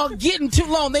testimonies are getting too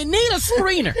long. They need a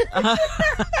screener.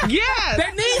 Yes.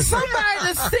 They need somebody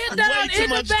to sit down Way too in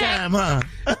the much back. time, huh?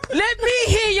 Let me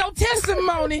hear your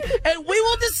testimony, and we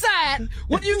will decide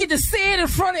whether you get to say it in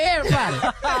front of everybody.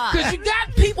 Because you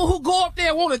got people who go up there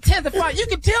and want to testify. You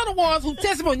can tell the ones whose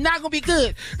testimony not going to be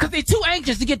good because they're too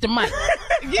anxious to get the mic.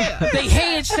 Yeah. They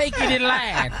head shaking in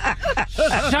line,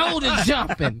 shoulder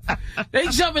jumping. They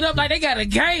jumping up like they got a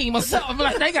game or something,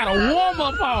 like they got a warm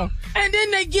up on. And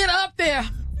then they get up there,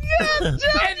 and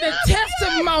the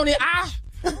testimony, I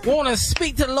want to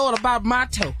speak to the Lord about my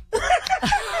toe.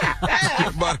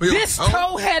 This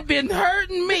toe had been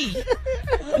hurting me.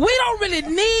 We don't really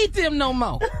need them no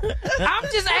more. I'm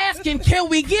just asking, can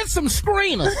we get some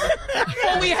screeners?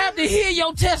 Or we have to hear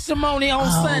your testimony on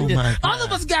Sunday. All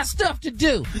of us got stuff to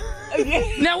do.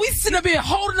 Now we sitting up here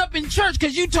holding up in church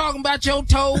because you talking about your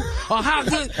toe or how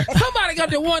good. Somebody got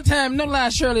there one time, no lie,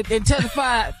 Shirley, and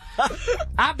testified,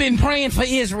 I've been praying for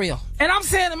Israel. And I'm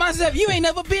saying to myself, you ain't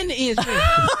never been to Israel.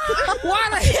 Why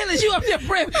the hell is you up there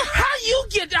praying?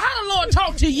 How the Lord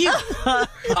talk to you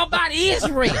about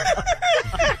Israel?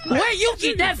 Where you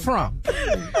get that from?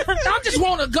 I just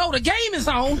want to go. The game is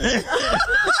on. And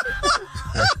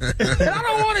I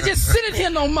don't want to just sit in here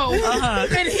no more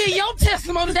and hear your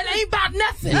testimony that ain't about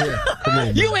nothing.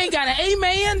 On, you ain't got an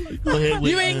amen.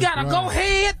 You ain't got a go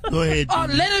ahead. Go ahead. Or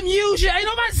let him use you. Ain't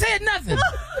nobody said nothing.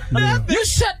 You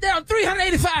shut down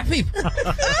 385 people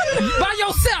by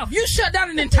yourself. You shut down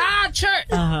an entire church.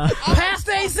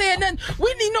 Pastor ain't saying nothing.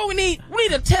 We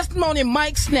need a testimony,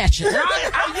 Mike Snatchers.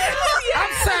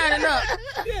 I'm signing up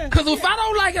because if I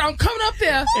don't like it, I'm coming up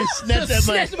there and snatch that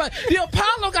mic. The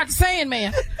Apollo got the saying,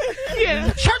 man.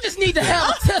 Yeah, churches need to have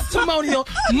a testimonial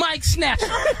Mike Snatcher.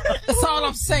 That's all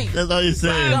I'm saying. That's all you're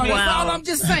saying. No, that's all I'm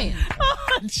just saying.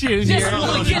 Junior. Just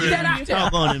want to get that out there.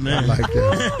 Talk on it, man. Like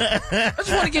that. I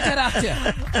just want to get that out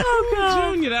there.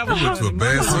 Junior, that was to a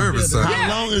bad service, son. How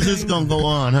long is this gonna go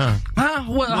on, huh? Huh?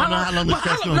 Well, how long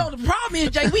no, the problem is,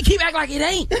 Jay, we keep acting like it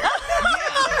ain't.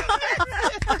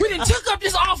 We done took up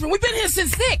this offering. We've been here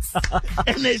since 6.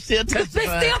 And they still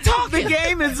testify. They still talking. The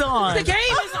game is on. The game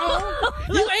is on.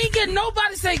 You ain't getting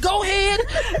nobody say, go ahead.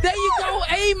 There you go.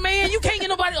 Amen. You can't get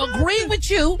nobody to agree with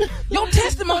you. Your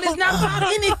testimony is not about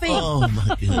anything. Oh,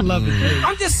 my goodness.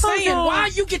 I'm just saying, why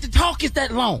you get to talk is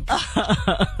that long?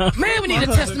 Man, we need a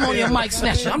testimony of Mike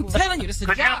Snatcher. I'm telling you, this is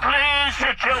a job. Please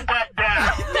sit your butt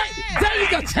down. There you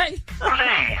go, Jay.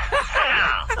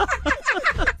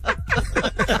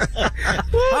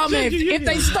 Oh, man, if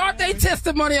they start their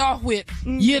testimony off with,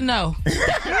 you know. If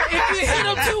you hit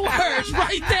them 2 words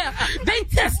right there, they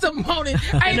testimony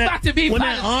ain't about to be when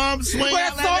that arm swing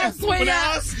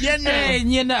out,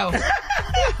 and you know.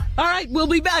 All right, we'll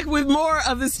be back with more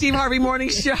of the Steve Harvey Morning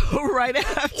Show right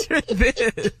after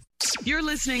this. You're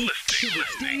listening to the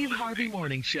Steve Harvey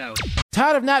Morning Show.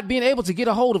 Tired of not being able to get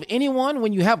a hold of anyone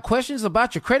when you have questions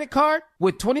about your credit card?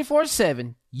 With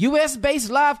 24/7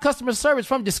 U.S.-based live customer service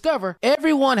from Discover,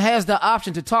 everyone has the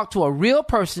option to talk to a real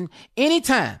person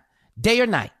anytime, day or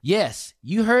night. Yes,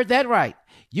 you heard that right.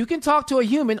 You can talk to a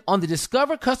human on the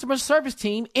Discover customer service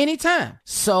team anytime.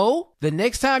 So, the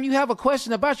next time you have a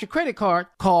question about your credit card,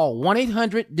 call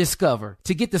 1-800-DISCOVER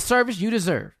to get the service you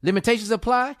deserve. Limitations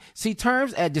apply. See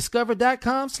terms at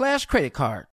discover.com/credit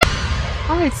card.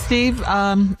 All right, Steve,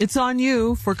 it's on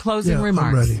you for closing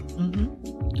remarks. I'm ready.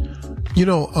 You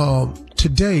know,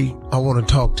 today I want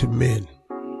to talk to men.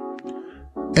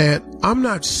 And I'm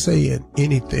not saying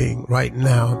anything right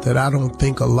now that I don't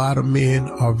think a lot of men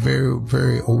are very,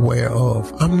 very aware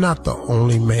of. I'm not the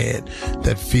only man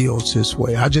that feels this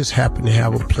way. I just happen to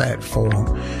have a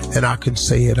platform and I can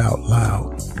say it out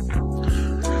loud.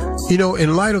 You know,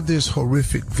 in light of this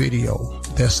horrific video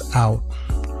that's out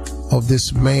of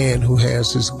this man who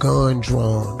has his gun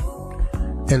drawn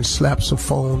and slaps a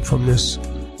phone from this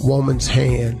woman's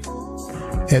hand,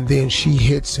 and then she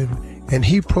hits him, and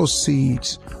he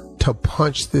proceeds to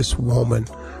punch this woman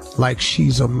like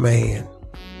she's a man.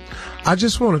 I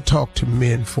just want to talk to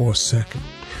men for a second.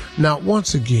 Now,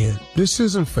 once again, this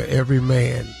isn't for every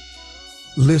man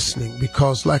listening,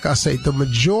 because like I say, the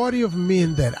majority of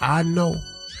men that I know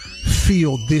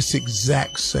feel this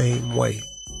exact same way.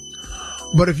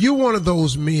 But if you're one of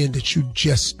those men that you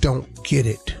just don't get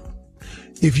it,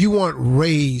 if you weren't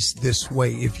raised this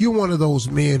way, if you're one of those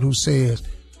men who says,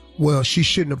 well, she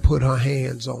shouldn't have put her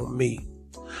hands on me.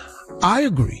 I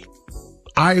agree.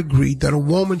 I agree that a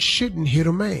woman shouldn't hit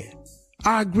a man.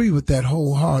 I agree with that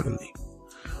wholeheartedly.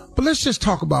 But let's just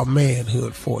talk about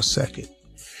manhood for a second.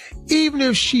 Even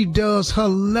if she does her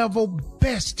level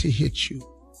best to hit you,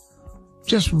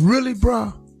 just really,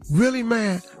 bruh, really,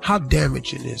 man, how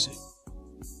damaging is it?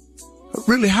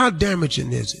 Really, how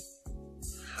damaging is it?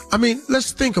 I mean,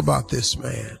 let's think about this,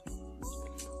 man.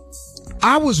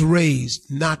 I was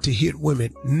raised not to hit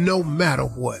women no matter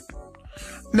what.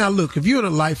 Now, look, if you're in a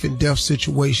life and death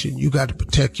situation, you got to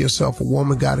protect yourself. A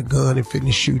woman got a gun and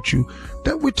finna shoot you.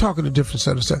 That we're talking a different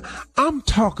set of stuff. I'm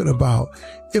talking about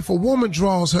if a woman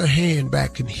draws her hand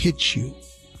back and hits you,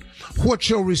 what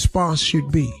your response should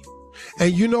be.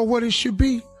 And you know what it should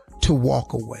be? To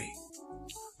walk away.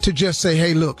 To just say,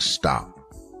 hey, look, stop.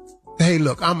 Hey,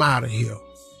 look, I'm out of here.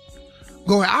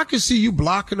 Go ahead. I can see you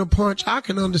blocking a punch. I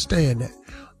can understand that.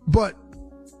 But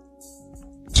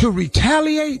to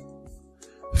retaliate,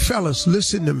 fellas,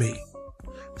 listen to me.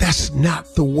 That's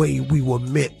not the way we were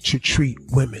meant to treat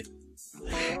women.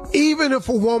 Even if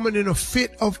a woman in a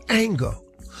fit of anger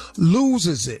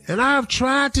loses it, and I've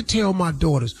tried to tell my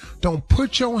daughters, don't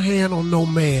put your hand on no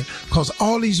man, because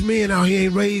all these men out here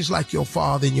ain't raised like your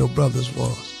father and your brothers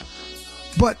was.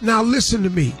 But now listen to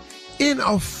me. In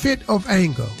a fit of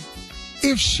anger,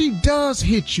 if she does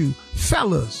hit you,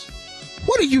 fellas,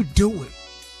 what are you doing?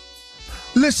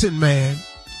 Listen, man.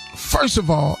 First of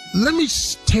all, let me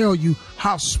tell you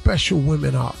how special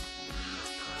women are.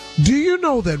 Do you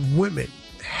know that women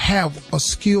have a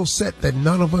skill set that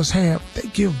none of us have? They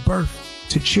give birth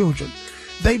to children.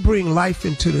 They bring life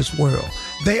into this world.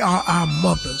 They are our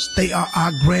mothers. They are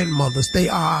our grandmothers. They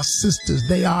are our sisters.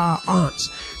 They are our aunts.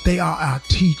 They are our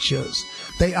teachers.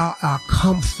 They are our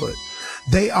comfort.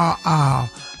 They are our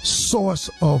source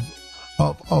of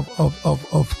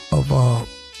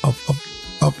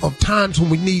times when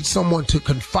we need someone to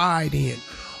confide in.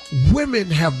 Women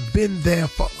have been there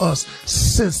for us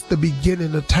since the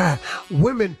beginning of time.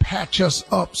 Women patch us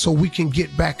up so we can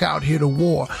get back out here to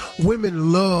war.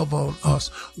 Women love on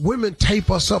us. Women tape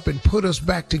us up and put us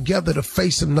back together to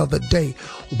face another day.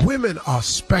 Women are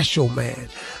special, man.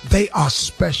 They are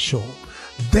special.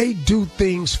 They do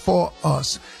things for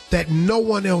us that no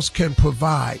one else can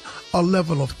provide. A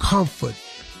level of comfort,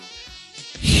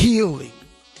 healing,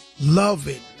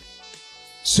 loving,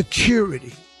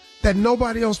 security that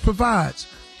nobody else provides.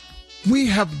 We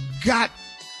have got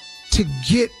to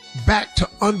get back to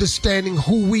understanding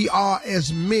who we are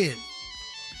as men.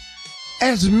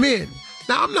 As men.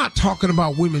 Now, I'm not talking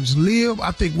about women's live. I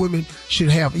think women should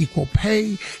have equal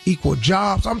pay, equal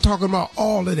jobs. I'm talking about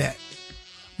all of that.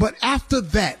 But after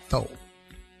that, though,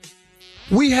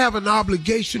 we have an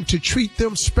obligation to treat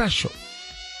them special.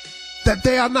 That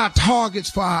they are not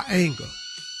targets for our anger.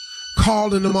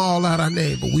 Calling them all out our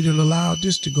name, but we didn't allow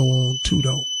this to go on too,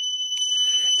 though.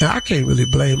 Now, I can't really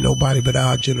blame nobody but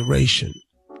our generation.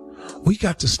 We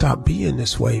got to stop being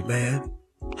this way, man.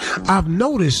 I've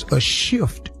noticed a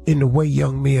shift in the way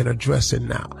young men are dressing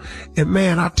now. And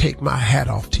man, I take my hat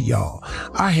off to y'all.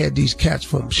 I had these cats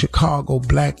from Chicago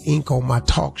Black Ink on my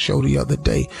talk show the other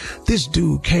day. This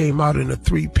dude came out in a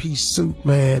 3-piece suit,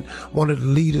 man. One of the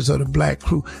leaders of the black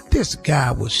crew. This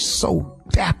guy was so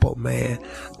dapper, man.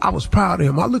 I was proud of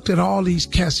him. I looked at all these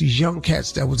cats, these young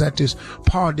cats that was at this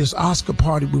party, this Oscar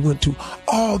party we went to.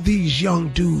 All these young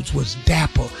dudes was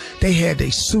dapper. They had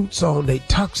their suits on, their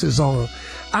tuxes on.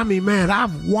 I mean, man,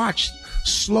 I've watched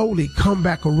slowly come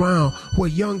back around where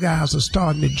young guys are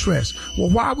starting to dress. Well,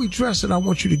 while we dress it, I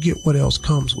want you to get what else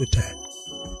comes with that.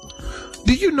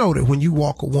 Do you know that when you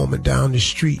walk a woman down the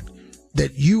street,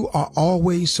 that you are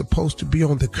always supposed to be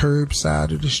on the curb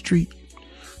side of the street?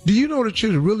 Do you know that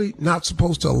you're really not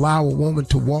supposed to allow a woman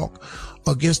to walk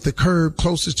against the curb,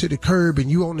 closest to the curb, and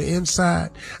you on the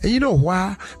inside? And you know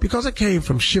why? Because it came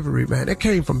from chivalry, man. It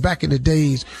came from back in the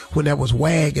days when there was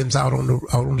wagons out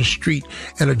on the street,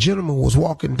 and a gentleman was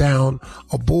walking down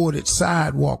a boarded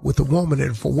sidewalk with a woman, and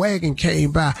if a wagon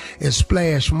came by and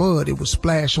splashed mud, it would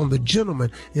splash on the gentleman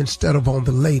instead of on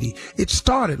the lady. It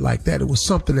started like that. It was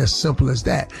something as simple as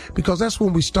that, because that's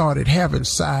when we started having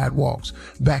sidewalks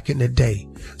back in the day.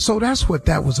 So that's what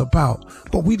that was about.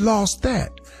 But we lost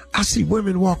that. I see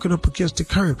women walking up against the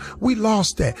curb. We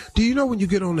lost that. Do you know when you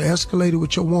get on the escalator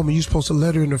with your woman, you're supposed to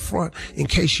let her in the front in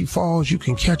case she falls, you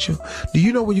can catch her? Do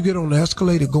you know when you get on the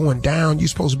escalator going down, you're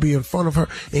supposed to be in front of her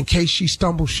in case she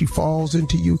stumbles, she falls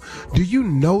into you? Do you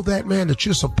know that, man, that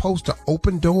you're supposed to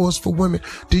open doors for women?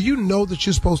 Do you know that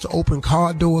you're supposed to open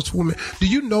car doors for women? Do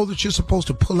you know that you're supposed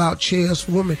to pull out chairs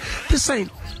for women? This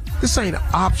ain't an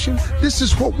option. This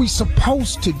is what we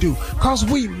supposed to do, because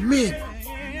we men.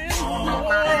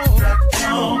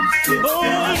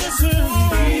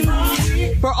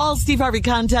 For all Steve Harvey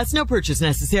contests, no purchase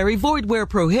necessary, void where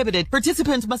prohibited.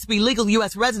 Participants must be legal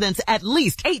U.S. residents at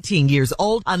least 18 years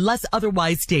old unless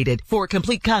otherwise stated. For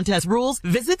complete contest rules,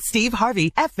 visit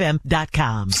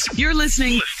SteveHarveyFM.com. You're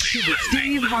listening to the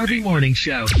Steve Harvey Morning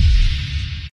Show.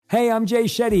 Hey, I'm Jay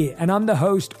Shetty, and I'm the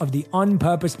host of the On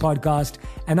Purpose podcast,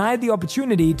 and I had the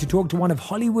opportunity to talk to one of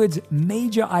Hollywood's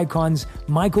major icons,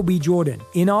 Michael B. Jordan.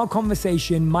 In our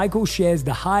conversation, Michael shares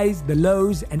the highs, the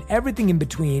lows, and everything in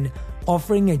between,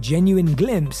 offering a genuine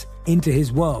glimpse into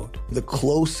his world. The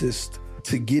closest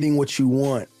to getting what you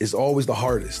want is always the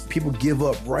hardest. People give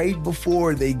up right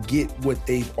before they get what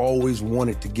they've always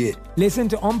wanted to get. Listen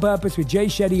to On Purpose with Jay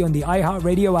Shetty on the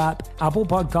iHeartRadio app, Apple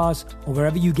Podcasts, or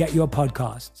wherever you get your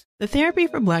podcasts. The Therapy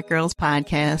for Black Girls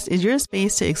podcast is your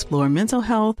space to explore mental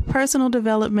health, personal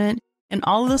development, and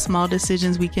all of the small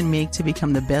decisions we can make to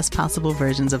become the best possible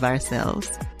versions of ourselves.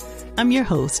 I'm your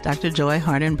host, Dr. Joy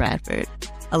Harden Bradford,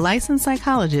 a licensed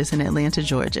psychologist in Atlanta,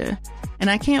 Georgia, and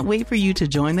I can't wait for you to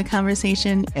join the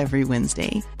conversation every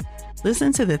Wednesday.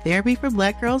 Listen to the Therapy for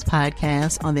Black Girls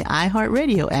podcast on the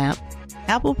iHeartRadio app,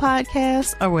 Apple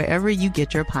Podcasts, or wherever you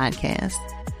get your podcasts.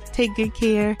 Take good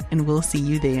care, and we'll see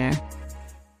you there.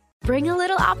 Bring a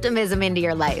little optimism into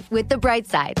your life with The Bright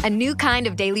Side, a new kind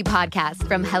of daily podcast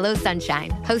from Hello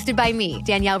Sunshine, hosted by me,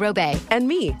 Danielle Robay. And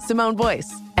me, Simone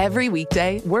Boyce. Every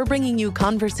weekday, we're bringing you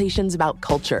conversations about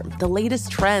culture, the latest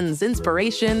trends,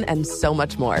 inspiration, and so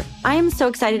much more. I am so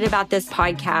excited about this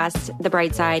podcast, The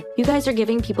Bright Side. You guys are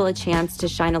giving people a chance to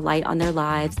shine a light on their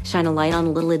lives, shine a light on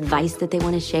a little advice that they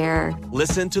want to share.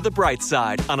 Listen to The Bright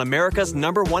Side on America's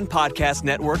 #1 podcast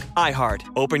network, iHeart.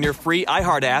 Open your free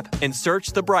iHeart app and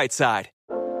search The Bright Side.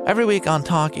 Every week on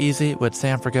Talk Easy with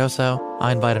Sam Fragoso,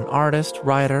 I invite an artist,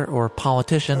 writer, or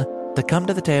politician to come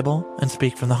to the table and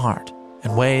speak from the heart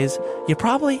in ways you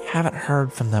probably haven't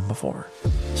heard from them before.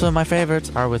 Some of my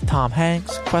favorites are with Tom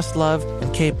Hanks, Questlove,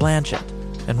 and Cate Blanchett.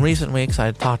 In recent weeks,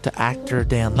 I talked to actor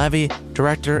Dan Levy,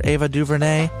 director Ava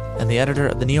DuVernay, and the editor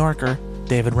of The New Yorker,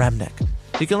 David Remnick.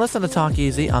 You can listen to Talk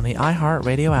Easy on the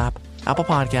iHeartRadio app, Apple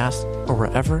Podcasts, or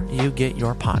wherever you get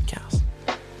your podcasts.